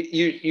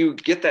you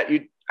get that.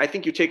 I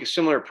think you take a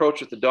similar approach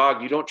with the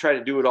dog. You don't try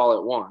to do it all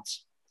at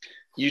once.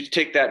 You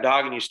take that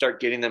dog and you start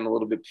getting them a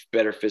little bit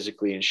better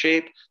physically in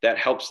shape. That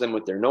helps them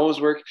with their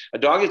nose work. A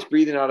dog that's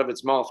breathing out of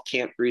its mouth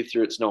can't breathe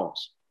through its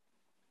nose.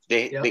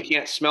 They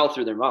can't smell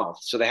through their mouth,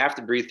 so they have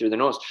to breathe through their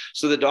nose.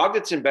 So the dog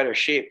that's in better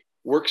shape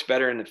works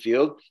better in the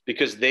field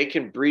because they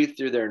can breathe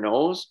through their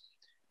nose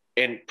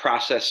and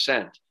process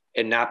scent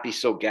and not be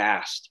so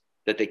gassed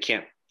that they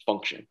can't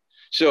function.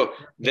 So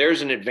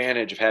there's an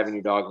advantage of having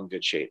your dog in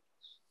good shape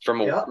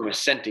from a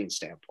scenting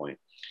standpoint.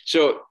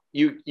 So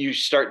you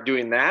start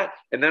doing that,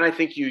 and then I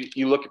think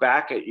you look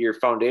back at your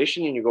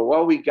foundation and you go,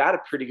 well, we got a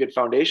pretty good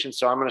foundation,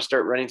 so I'm going to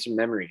start running some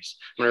memories.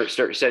 I'm going to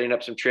start setting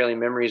up some trailing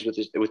memories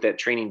with that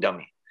training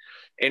dummy.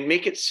 And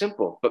make it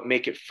simple, but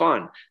make it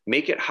fun.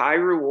 Make it high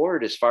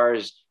reward as far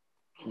as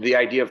the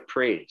idea of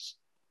praise.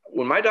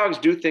 When my dogs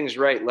do things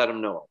right, let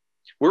them know.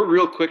 We're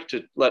real quick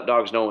to let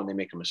dogs know when they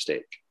make a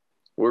mistake.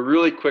 We're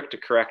really quick to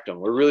correct them.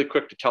 We're really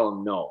quick to tell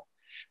them no.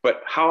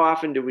 But how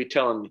often do we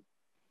tell them,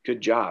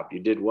 good job, you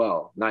did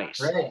well,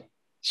 nice?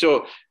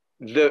 So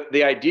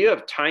the idea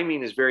of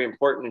timing is very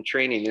important in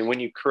training. And when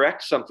you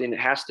correct something, it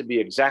has to be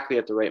exactly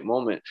at the right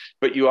moment.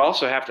 But you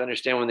also have to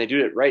understand when they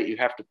do it right, you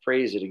have to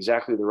praise at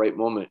exactly the right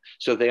moment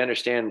so they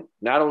understand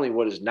not only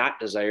what is not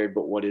desired,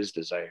 but what is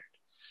desired.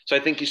 So I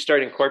think you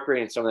start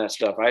incorporating some of that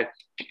stuff.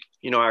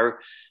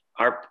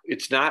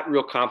 It's not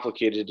real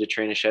complicated to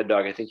train a shed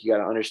dog. I think you got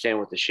to understand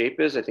what the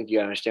shape is. I think you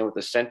got to understand what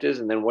the scent is,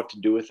 and then what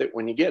to do with it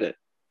when you get it.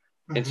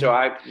 And so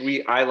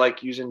I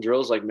like using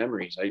drills like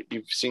memories.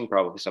 You've seen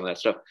probably some of that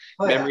stuff.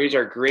 Oh, memories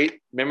are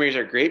great. Memories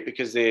are great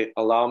because they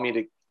allow me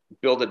to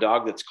build a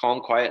dog that's calm,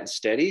 quiet, and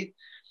steady.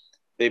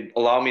 They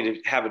allow me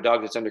to have a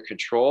dog that's under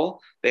control.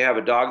 They have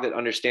a dog that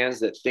understands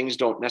that things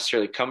don't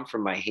necessarily come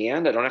from my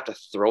hand. I don't have to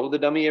throw the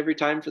dummy every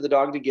time for the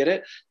dog to get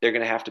it. They're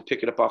going to have to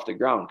pick it up off the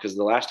ground because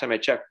the last time I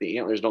checked, the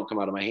antlers don't come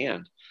out of my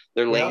hand.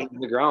 They're laying in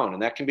the ground,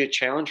 and that can be a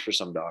challenge for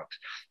some dogs.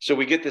 So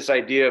we get this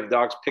idea of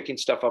dogs picking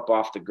stuff up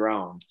off the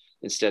ground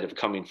instead of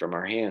coming from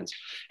our hands.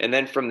 And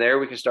then from there,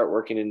 we can start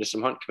working into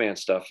some hunt command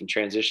stuff and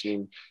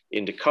transitioning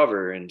into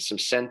cover and some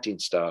scenting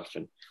stuff.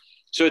 And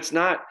so it's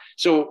not,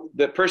 so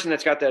the person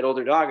that's got that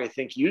older dog, I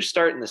think you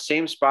start in the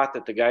same spot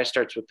that the guy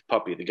starts with the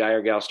puppy. The guy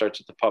or gal starts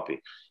with the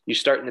puppy. You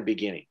start in the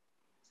beginning.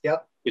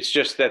 Yep. It's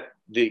just that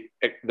the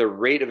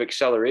rate of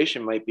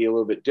acceleration might be a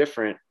little bit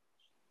different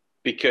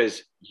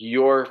because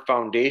your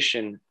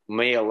foundation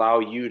may allow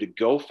you to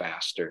go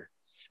faster.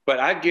 But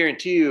I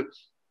guarantee you,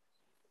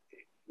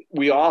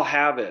 we all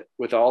have it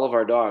with all of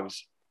our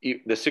dogs. The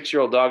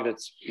 6-year-old dog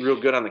that's real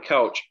good on the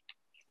couch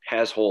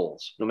has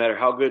holes. No matter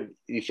how good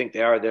you think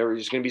they are,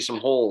 there's going to be some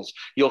holes.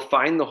 You'll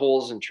find the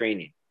holes in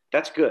training.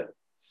 That's good.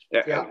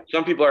 Yeah.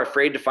 Some people are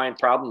afraid to find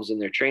problems in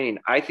their training.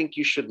 I think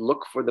you should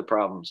look for the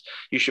problems.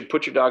 You should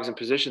put your dogs in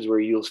positions where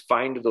you'll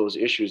find those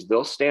issues.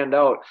 They'll stand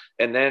out,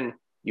 and then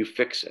you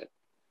fix it.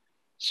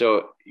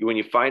 So when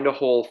you find a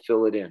hole,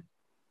 fill it in.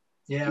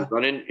 Yeah.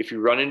 If you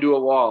run into a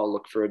wall,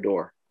 look for a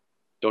door.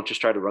 Don't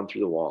just try to run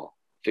through the wall.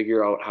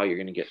 Figure out how you're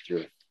going to get through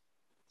it.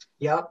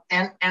 Yep.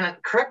 And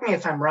correct me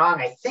if I'm wrong.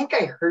 I think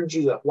I heard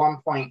you at one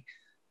point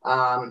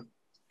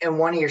in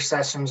one of your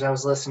sessions I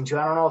was listening to.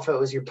 I don't know if it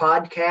was your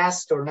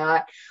podcast or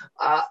not.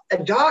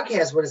 A dog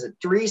has,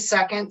 3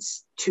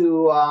 seconds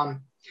to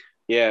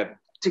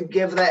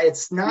give that.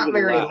 It's not even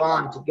very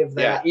long to give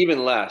that. Yeah,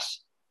 even less.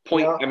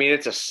 I mean,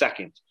 it's a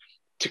second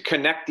to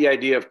connect the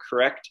idea of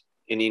correct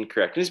and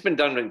incorrect. And it's been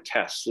done in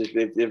tests.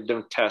 They've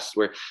done tests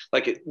where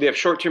they have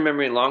short-term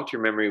memory and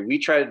long-term memory. We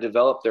try to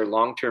develop their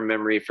long-term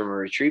memory from a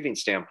retrieving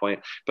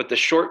standpoint, but the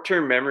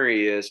short-term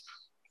memory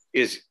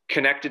is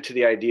connected to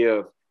the idea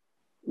of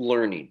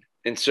learning.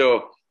 And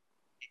so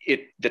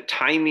the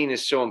timing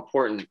is so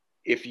important.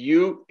 If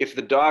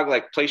the dog,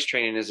 like place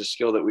training is a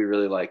skill that we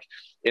really like.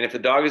 And if the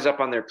dog is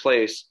up on their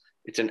place,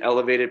 it's an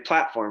elevated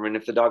platform. And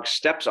if the dog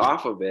steps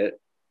off of it,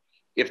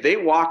 if they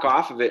walk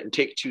off of it and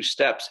take 2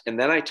 steps and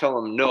then I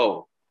tell them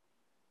no,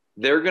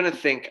 they're going to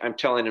think I'm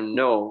telling them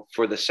no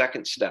for the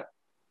second step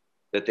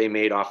that they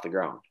made off the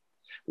ground.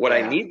 What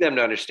I need them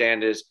to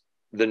understand is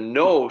the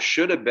no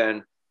should have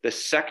been the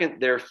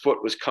second their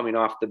foot was coming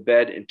off the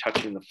bed and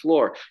touching the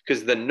floor,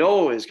 because the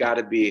no has got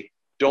to be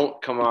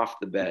don't come off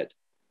the bed,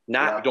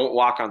 not don't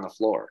walk on the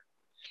floor.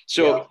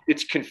 So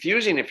it's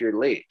confusing if you're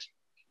late.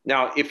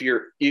 Now,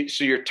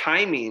 so your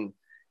timing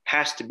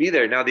has to be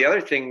there. Now, the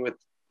other thing with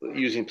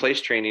using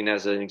place training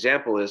as an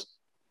example is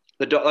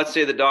let's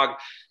say the dog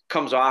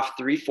comes off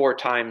 3-4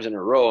 times in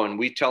a row and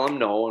we tell them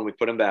no and we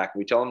put them back.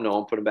 We tell them no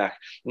and put them back.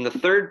 And the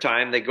third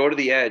time they go to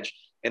the edge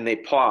and they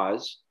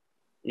pause.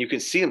 You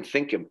can see them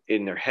thinking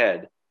in their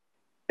head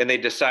and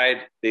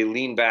they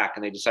lean back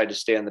and they decide to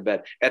stay on the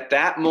bed. At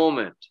that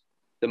moment,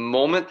 the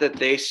moment that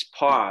they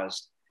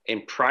paused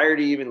and prior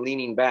to even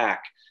leaning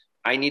back,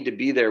 I need to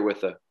be there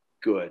with a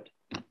good.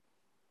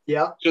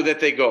 Yeah. So that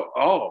they go,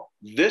 oh,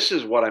 this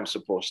is what I'm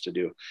supposed to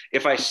do.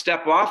 If I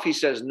step off, he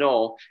says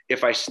no.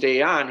 If I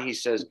stay on, he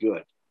says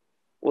good.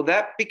 Well,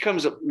 that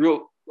becomes a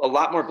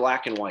lot more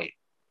black and white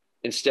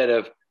instead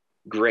of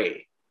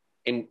gray.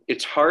 And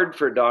it's hard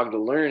for a dog to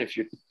learn if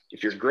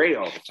you're gray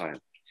all the time.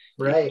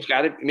 Right. You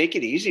got to make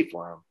it easy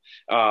for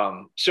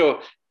them. So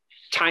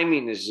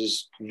timing is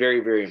just very,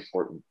 very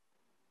important.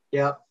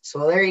 Yep.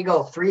 So there you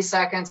go. 3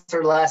 seconds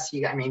or less.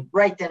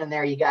 Right then and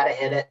there, you got to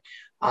hit it.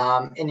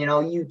 And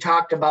you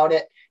talked about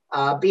it,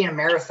 being a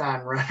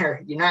marathon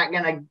runner, you're not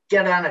going to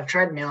get on a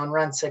treadmill and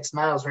run 6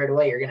 miles right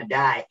away. You're going to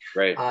die.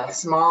 Right.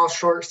 Small,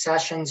 short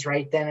sessions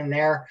right then and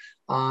there.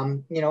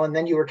 And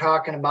then you were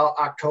talking about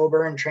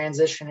October and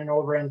transitioning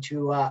over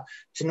into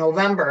to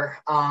November.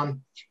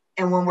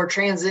 And when we're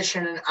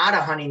transitioning out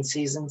of hunting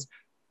seasons,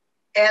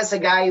 as a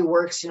guy who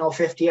works,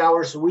 50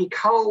 hours a week,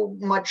 how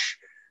much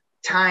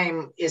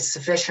time is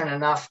sufficient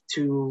enough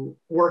to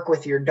work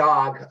with your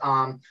dog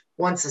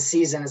once the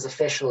season is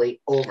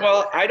officially over?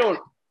 Well, I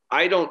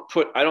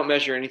don't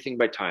measure anything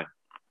by time.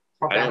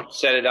 Okay. I don't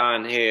set it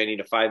on, hey, I need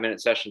a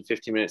 5-minute session,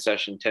 15-minute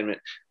session,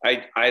 10-minute.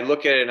 I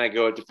look at it and I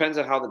go, it depends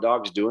on how the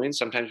dog's doing.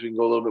 Sometimes we can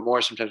go a little bit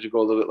more. Sometimes we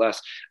go a little bit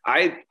less.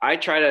 I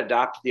try to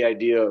adopt the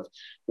idea of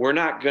we're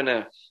not going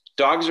to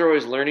dogs are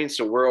always learning.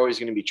 So we're always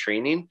going to be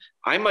training.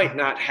 I might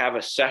not have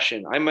a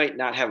session. I might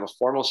not have a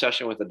formal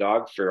session with a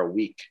dog for a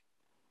week.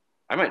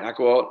 I might not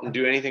go out and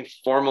do anything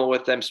formal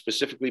with them,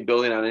 specifically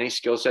building on any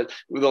skill set.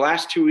 The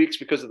last 2 weeks,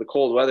 because of the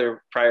cold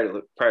weather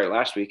prior to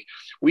last week,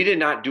 we did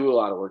not do a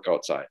lot of work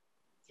outside.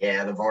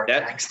 Yeah, the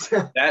vortex.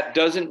 That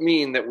doesn't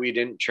mean that we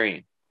didn't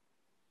train.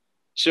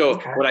 So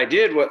what I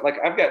did,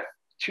 I've got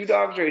 2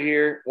 dogs right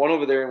here, one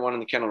over there and one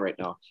in the kennel right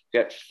now.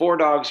 I've got 4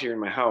 dogs here in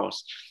my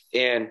house,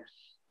 and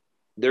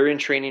they're in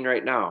training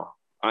right now.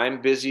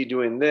 I'm busy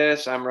doing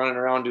this. I'm running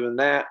around doing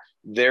that.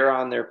 They're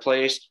on their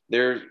place.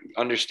 They're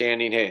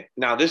understanding, hey,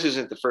 now this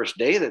isn't the first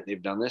day that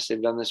they've done this. They've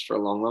done this for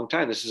a long, long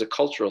time. This is a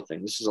cultural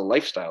thing. This is a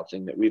lifestyle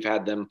thing that we've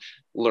had them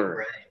learn.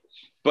 Right.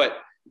 But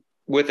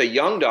with a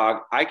young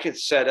dog, I could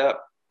set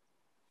up,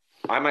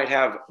 I might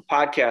have a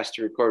podcast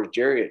to record with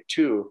Jerry at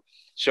 2.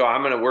 So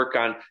I'm going to work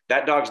on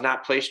that. Dog's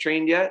not place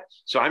trained yet.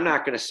 So I'm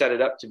not going to set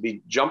it up to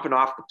be jumping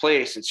off the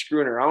place and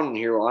screwing around in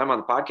here while I'm on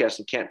the podcast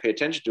and can't pay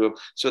attention to him.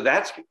 So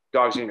that's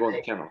dog's going to go in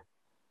the kennel.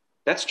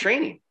 That's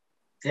training.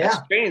 Yeah.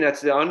 That's training.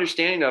 That's the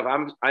understanding of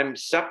I'm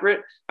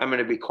separate. I'm going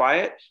to be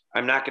quiet.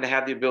 I'm not going to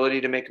have the ability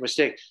to make a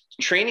mistake.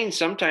 Training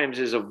sometimes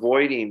is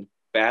avoiding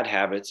bad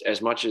habits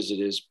as much as it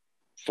is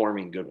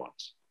forming good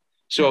ones.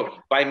 So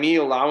by me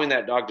allowing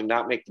that dog to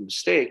not make the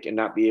mistake and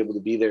not be able to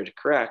be there to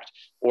correct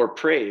or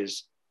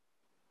praise,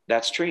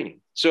 that's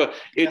training. So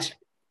it's,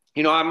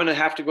 I'm going to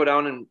have to go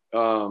down and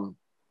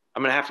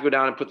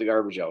put the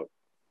garbage out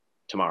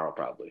tomorrow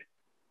probably.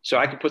 So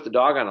I could put the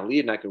dog on a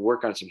lead and I could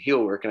work on some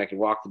heel work and I could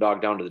walk the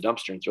dog down to the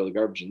dumpster and throw the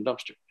garbage in the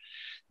dumpster.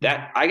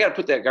 That I got to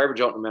put that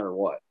garbage out no matter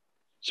what.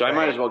 So I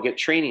might as well get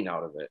training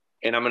out of it.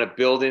 And I'm going to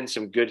build in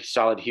some good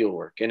solid heel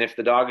work. And if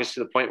the dog is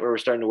to the point where we're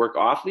starting to work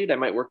off lead, I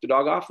might work the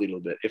dog off lead a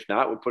little bit. If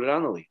not, we'll put it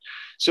on the lead.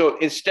 So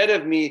instead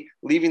of me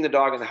leaving the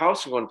dog in the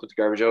house and going to put the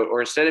garbage out, or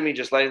instead of me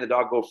just letting the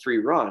dog go free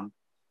run,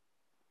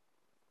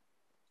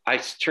 I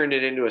turned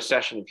it into a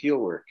session of heel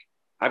work.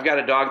 I've got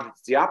a dog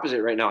that's the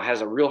opposite right now, has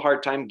a real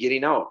hard time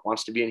getting out,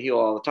 wants to be in heel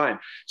all the time.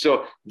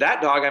 So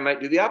that dog, I might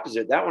do the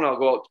opposite. That one, I'll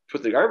go out,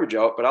 put the garbage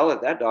out, but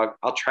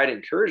I'll try to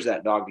encourage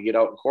that dog to get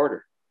out and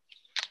quarter.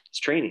 It's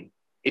training.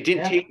 It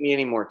didn't take me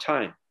any more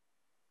time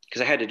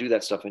because I had to do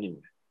that stuff anyway.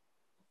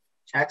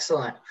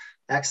 Excellent.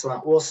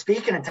 Well,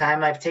 speaking of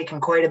time, I've taken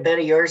quite a bit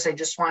of yours. I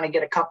just want to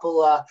get a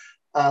couple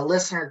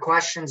listener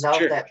questions out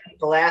that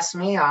people ask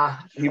me.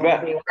 You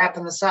bet. We'll be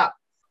wrapping this up.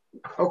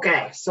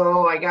 Okay,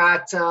 so I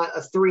got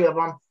 3 of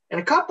them, and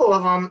a couple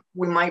of them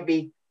we might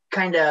be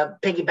kind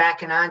of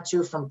piggybacking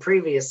onto from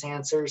previous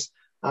answers,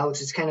 which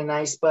is kind of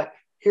nice. But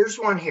here's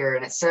one here,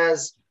 and it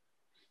says,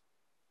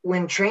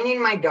 when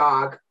training my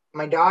dog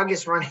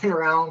is running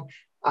around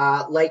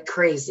like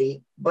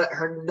crazy, but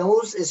her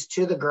nose is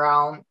to the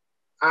ground,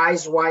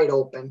 eyes wide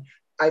open.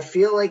 I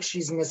feel like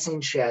she's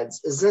missing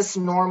sheds. Is this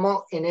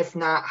normal? And if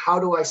not, how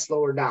do I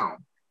slow her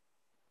down?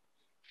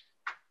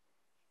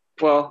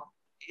 Well,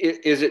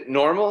 is it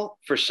normal?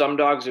 For some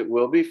dogs, it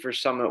will be. For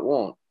some, it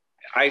won't.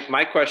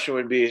 My question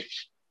would be,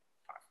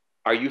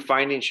 are you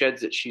finding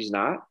sheds that she's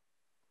not?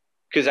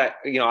 Because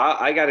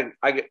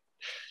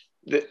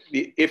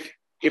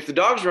if the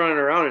dog's running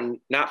around and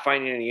not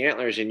finding any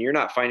antlers and you're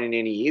not finding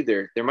any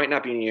either, there might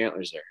not be any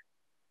antlers there.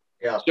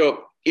 Yeah.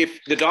 So if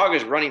the dog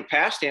is running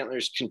past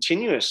antlers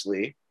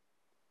continuously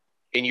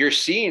and you're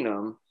seeing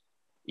them,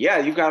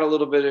 you've got a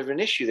little bit of an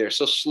issue there.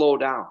 So slow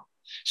down.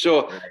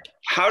 So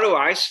how do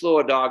I slow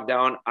a dog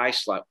down? I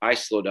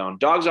slow down.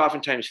 Dogs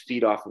oftentimes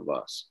feed off of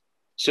us.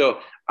 So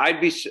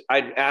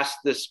I'd ask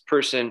this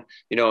person,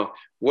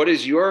 what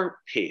is your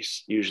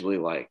pace usually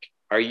like?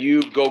 Are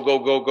you go, go,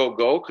 go, go,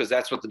 go? Because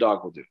that's what the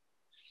dog will do.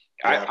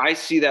 Yeah. I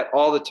see that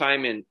all the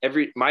time in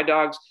my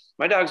dogs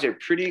are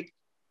pretty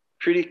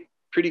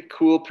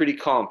cool, pretty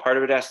calm. Part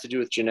of it has to do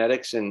with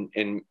genetics and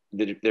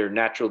their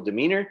natural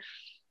demeanor.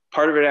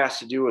 Part of it has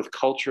to do with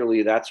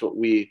culturally. That's what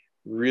we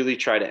really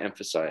try to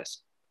emphasize.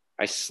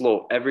 I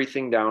slow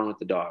everything down with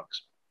the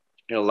dogs.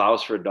 It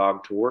allows for a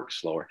dog to work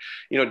slower.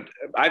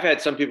 I've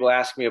had some people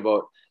ask me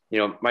about,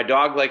 my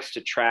dog likes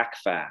to track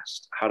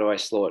fast. How do I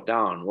slow it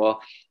down?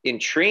 Well, in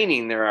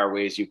training, there are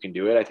ways you can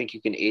do it. I think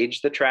you can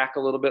age the track a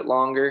little bit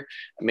longer,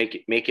 make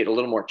it a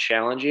little more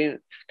challenging.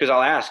 Because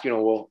I'll ask,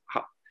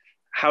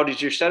 how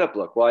does your setup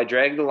look? Well, I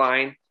drag the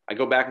line, I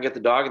go back and get the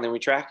dog, and then we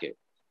track it.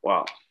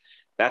 Wow.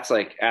 That's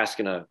like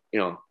asking them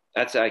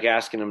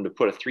to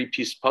put a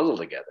 3-piece puzzle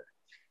together.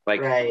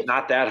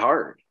 Not that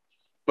hard.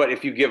 But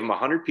if you give them a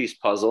 100-piece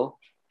puzzle,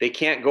 they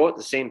can't go at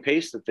the same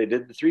pace that they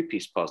did the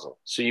 3-piece puzzle.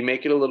 So you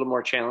make it a little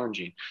more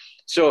challenging.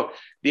 So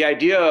the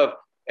idea of,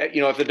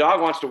 if the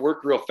dog wants to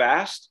work real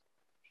fast,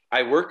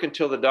 I work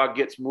until the dog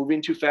gets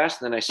moving too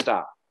fast, and then I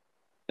stop.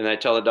 And I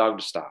tell the dog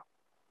to stop.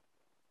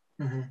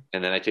 Mm-hmm.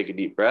 And then I take a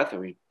deep breath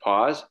and we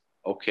pause.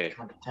 Okay.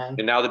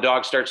 And now the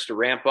dog starts to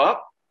ramp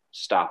up,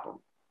 stop him.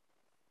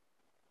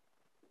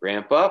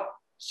 Ramp up,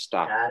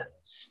 stop.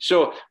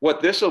 So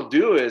what this will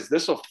do is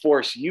this will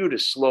force you to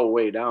slow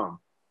way down.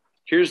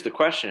 Here's the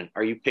question.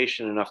 Are you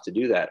patient enough to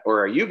do that?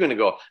 Or are you going to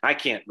go, I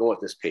can't go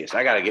at this pace.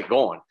 I got to get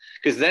going.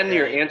 Because then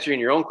you're answering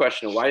your own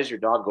question of why does your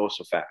dog go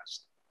so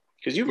fast?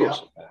 Because you go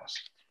so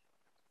fast.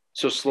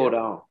 So slow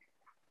down.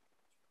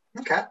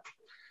 Okay.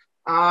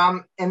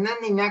 And then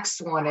the next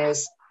one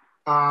is,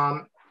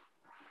 and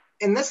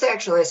this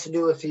actually has to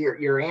do with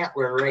your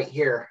antler right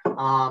here.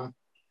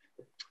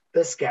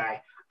 This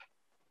guy.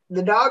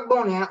 The dog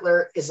bone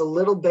antler is a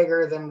little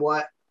bigger than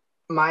what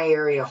my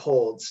area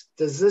holds.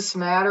 Does this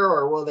matter,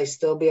 or will they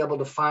still be able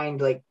to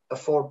find like the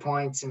 4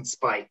 points and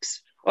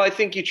spikes? Well, I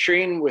think you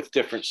train with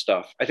different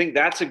stuff. I think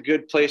that's a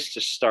good place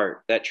to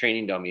start, that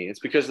training dummy. It's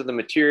because of the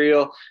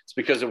material. It's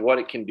because of what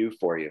it can do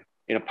for you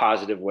in a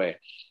positive way.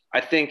 I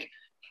think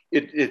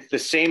it's the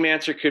same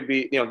answer could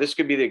be, this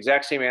could be the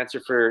exact same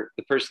answer for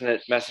the person that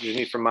messages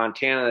me from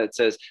Montana that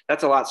says,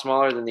 that's a lot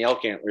smaller than the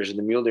elk antlers and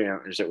the mule deer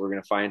antlers that we're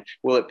going to find.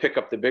 Will it pick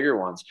up the bigger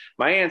ones?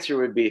 My answer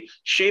would be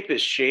shape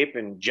is shape,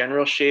 and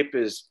general shape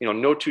is,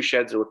 no two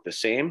sheds look the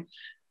same.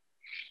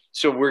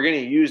 So we're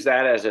going to use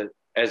that as a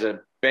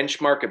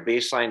benchmark, a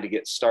baseline to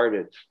get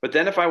started. But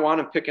then if I want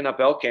them picking up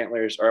elk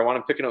antlers, or I want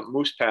them picking up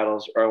moose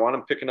paddles, or I want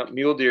them picking up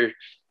mule deer,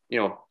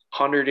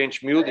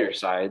 100-inch mule deer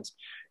sides,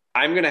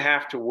 I'm going to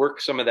have to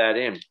work some of that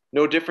in.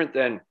 No different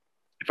than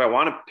if I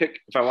want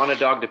a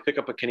dog to pick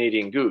up a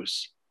Canadian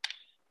goose,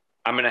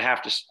 I'm going to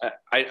have to,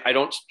 I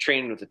don't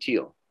train with a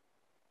teal.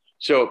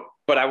 So,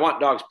 but I want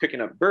dogs picking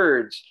up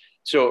birds.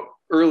 So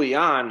early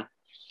on,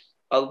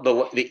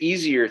 the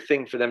easier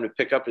thing for them to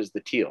pick up is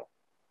the teal.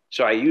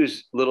 So I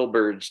use little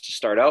birds to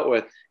start out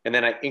with, and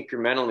then I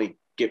incrementally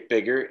get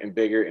bigger and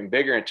bigger and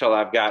bigger until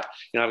I've got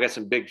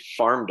some big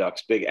farm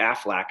ducks, big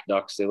Aflac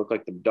ducks. They look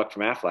like the duck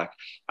from Aflac.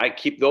 I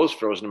keep those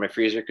frozen in my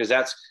freezer because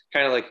that's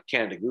kind of like a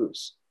Canada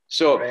goose.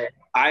 So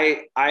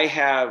right. I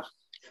have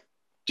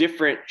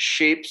different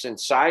shapes and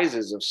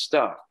sizes of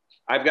stuff.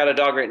 I've got a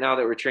dog right now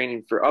that we're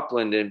training for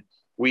upland, and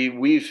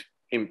we've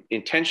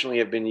intentionally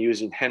have been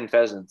using hen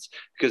pheasants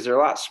because they're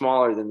a lot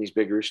smaller than these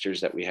big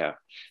roosters that we have.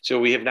 So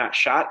we have not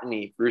shot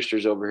any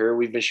roosters over here.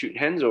 We've been shooting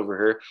hens over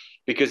here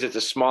because it's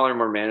a smaller,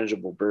 more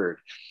manageable bird.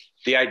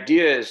 The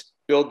idea is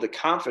build the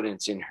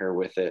confidence in her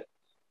with it,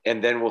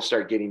 and then we'll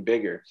start getting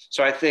bigger.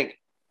 So I think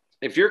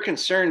if you're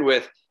concerned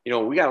with,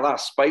 we got a lot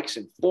of spikes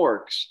and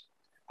forks,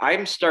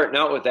 I'm starting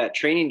out with that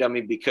training dummy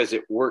because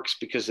it works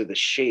because of the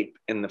shape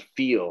and the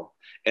feel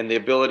and the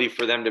ability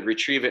for them to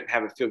retrieve it and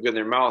have it feel good in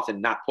their mouth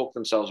and not poke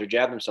themselves or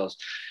jab themselves.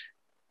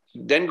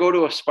 Then go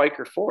to a spike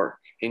or fork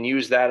and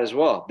use that as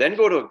well. Then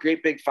go to a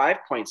great big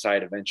 5-point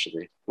side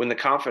eventually when the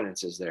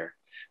confidence is there.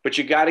 But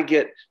you got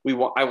to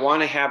I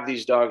want to have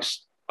these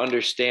dogs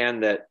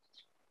understand that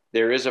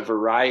there is a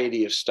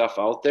variety of stuff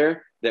out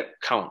there that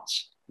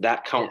counts.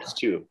 That counts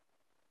too.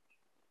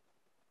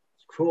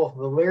 Cool.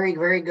 Well, very,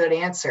 very good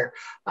answer.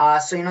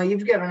 So,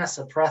 you've given us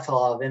a plethora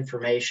of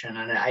information,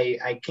 and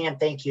I can't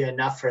thank you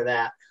enough for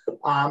that.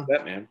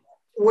 Man.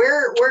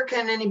 Where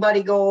can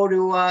anybody go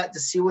to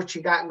see what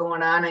you got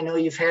going on? I know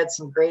you've had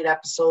some great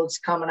episodes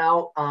coming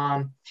out,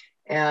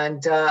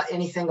 and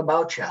anything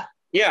about you.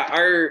 Yeah,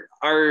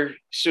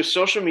 so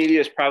social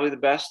media is probably the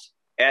best.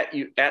 At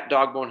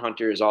Dogbone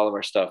Hunter is all of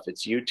our stuff.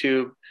 It's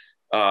YouTube.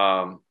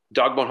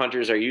 Dogbone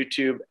Hunter is our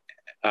YouTube.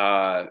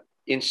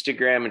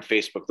 Instagram and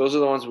Facebook. Those are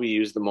the ones we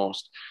use the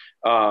most.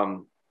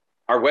 Our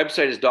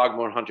website is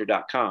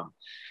dogbonehunter.com.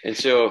 And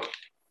so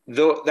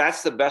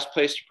that's the best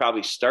place to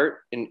probably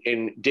start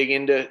and dig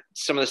into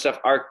some of the stuff.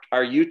 Our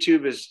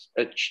YouTube is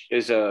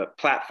a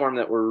platform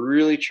that we're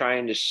really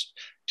trying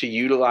to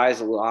utilize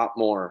a lot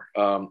more.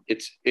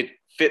 It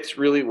fits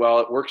really well.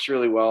 It works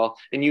really well.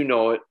 And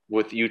it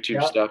with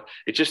YouTube stuff.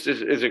 It just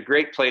is a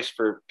great place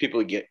for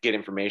people to get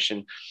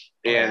information.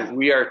 And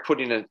we are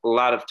putting a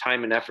lot of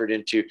time and effort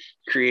into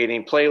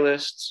creating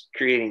playlists,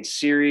 creating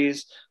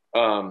series,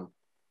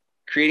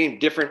 creating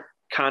different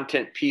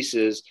content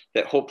pieces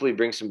that hopefully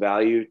bring some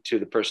value to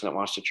the person that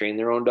wants to train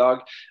their own dog.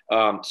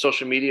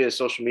 Social media is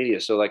social media.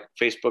 So like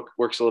Facebook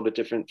works a little bit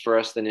different for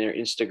us than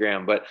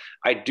Instagram, but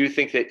I do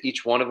think that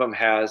each one of them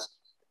has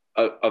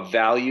a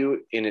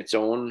value in its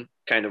own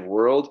kind of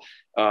world.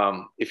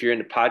 If you're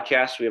into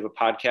podcasts, we have a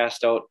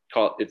podcast out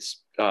called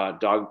it's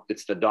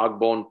the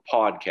Dogbone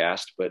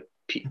Podcast, but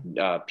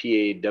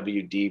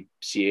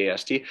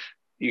PAWDCAST.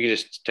 You can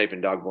just type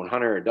in Dogbone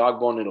Hunter or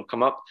Dogbone, it'll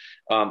come up.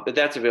 But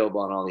that's available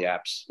on all the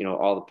apps,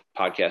 all the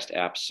podcast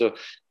apps. So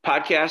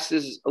podcast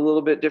is a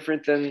little bit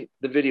different than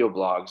the video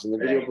blogs, and the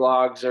video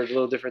blogs are a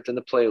little different than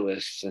the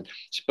playlists.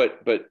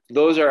 But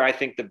those are, I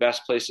think, the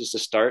best places to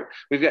start.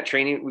 We've got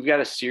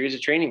a series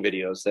of training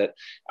videos that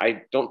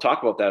I don't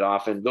talk about that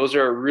often. Those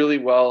are really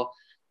well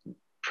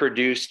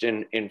produced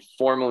and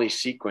formally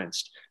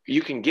sequenced.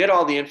 You can get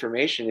all the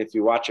information if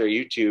you watch our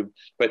YouTube,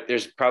 but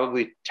there's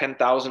probably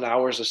 10,000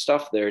 hours of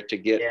stuff there to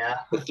get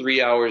the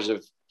 3 hours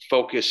of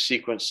focused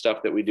sequence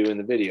stuff that we do in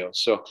the video.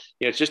 So,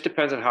 it just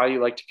depends on how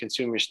you like to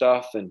consume your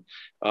stuff. And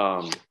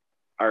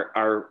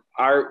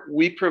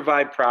we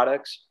provide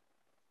products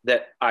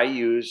that I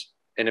use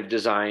and have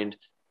designed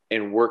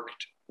and work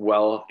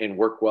well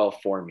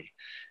for me.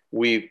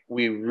 We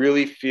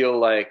really feel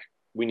like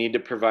we need to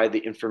provide the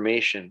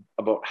information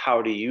about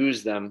how to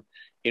use them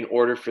in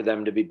order for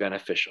them to be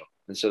beneficial.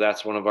 And so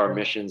that's one of our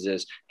missions,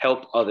 is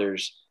help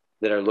others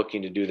that are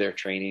looking to do their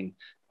training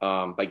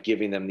by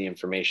giving them the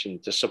information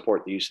to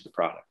support the use of the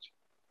product.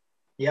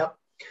 Yep.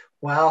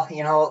 Well,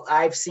 you know,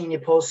 I've seen you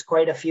post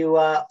quite a few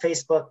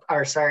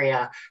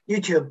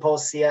YouTube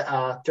posts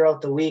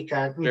throughout the week.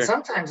 And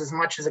sometimes as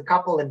much as a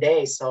couple a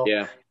day. So,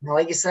 yeah, you know,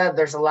 like you said,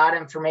 there's a lot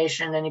of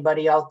information.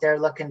 Anybody out there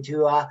looking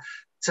to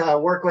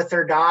work with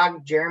their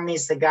dog,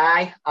 Jeremy's the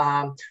guy.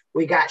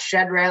 We got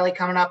Shed Rally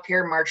coming up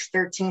here March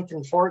 13th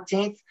and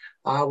 14th.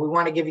 We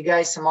want to give you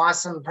guys some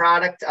awesome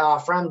product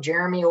from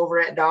Jeremy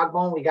over at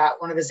Dogbone. We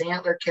got one of his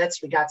antler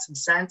kits. We got some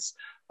scents.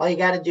 All you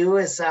got to do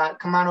is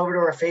come on over to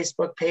our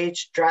Facebook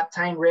page,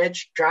 Droptine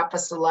Ridge, drop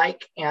us a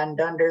like,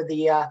 and under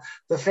the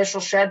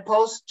official shed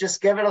post,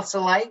 just give us a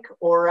like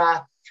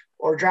or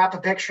drop a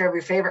picture of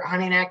your favorite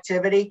hunting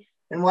activity.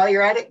 And while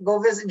you're at it, go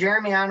visit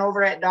Jeremy on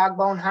over at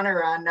Dogbone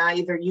Hunter on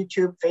either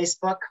YouTube,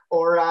 Facebook,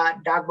 or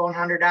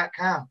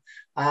dogbonehunter.com.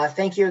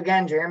 Thank you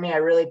again, Jeremy. I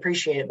really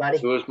appreciate it, buddy.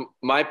 It was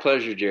my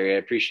pleasure, Jerry. I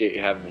appreciate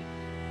you having me.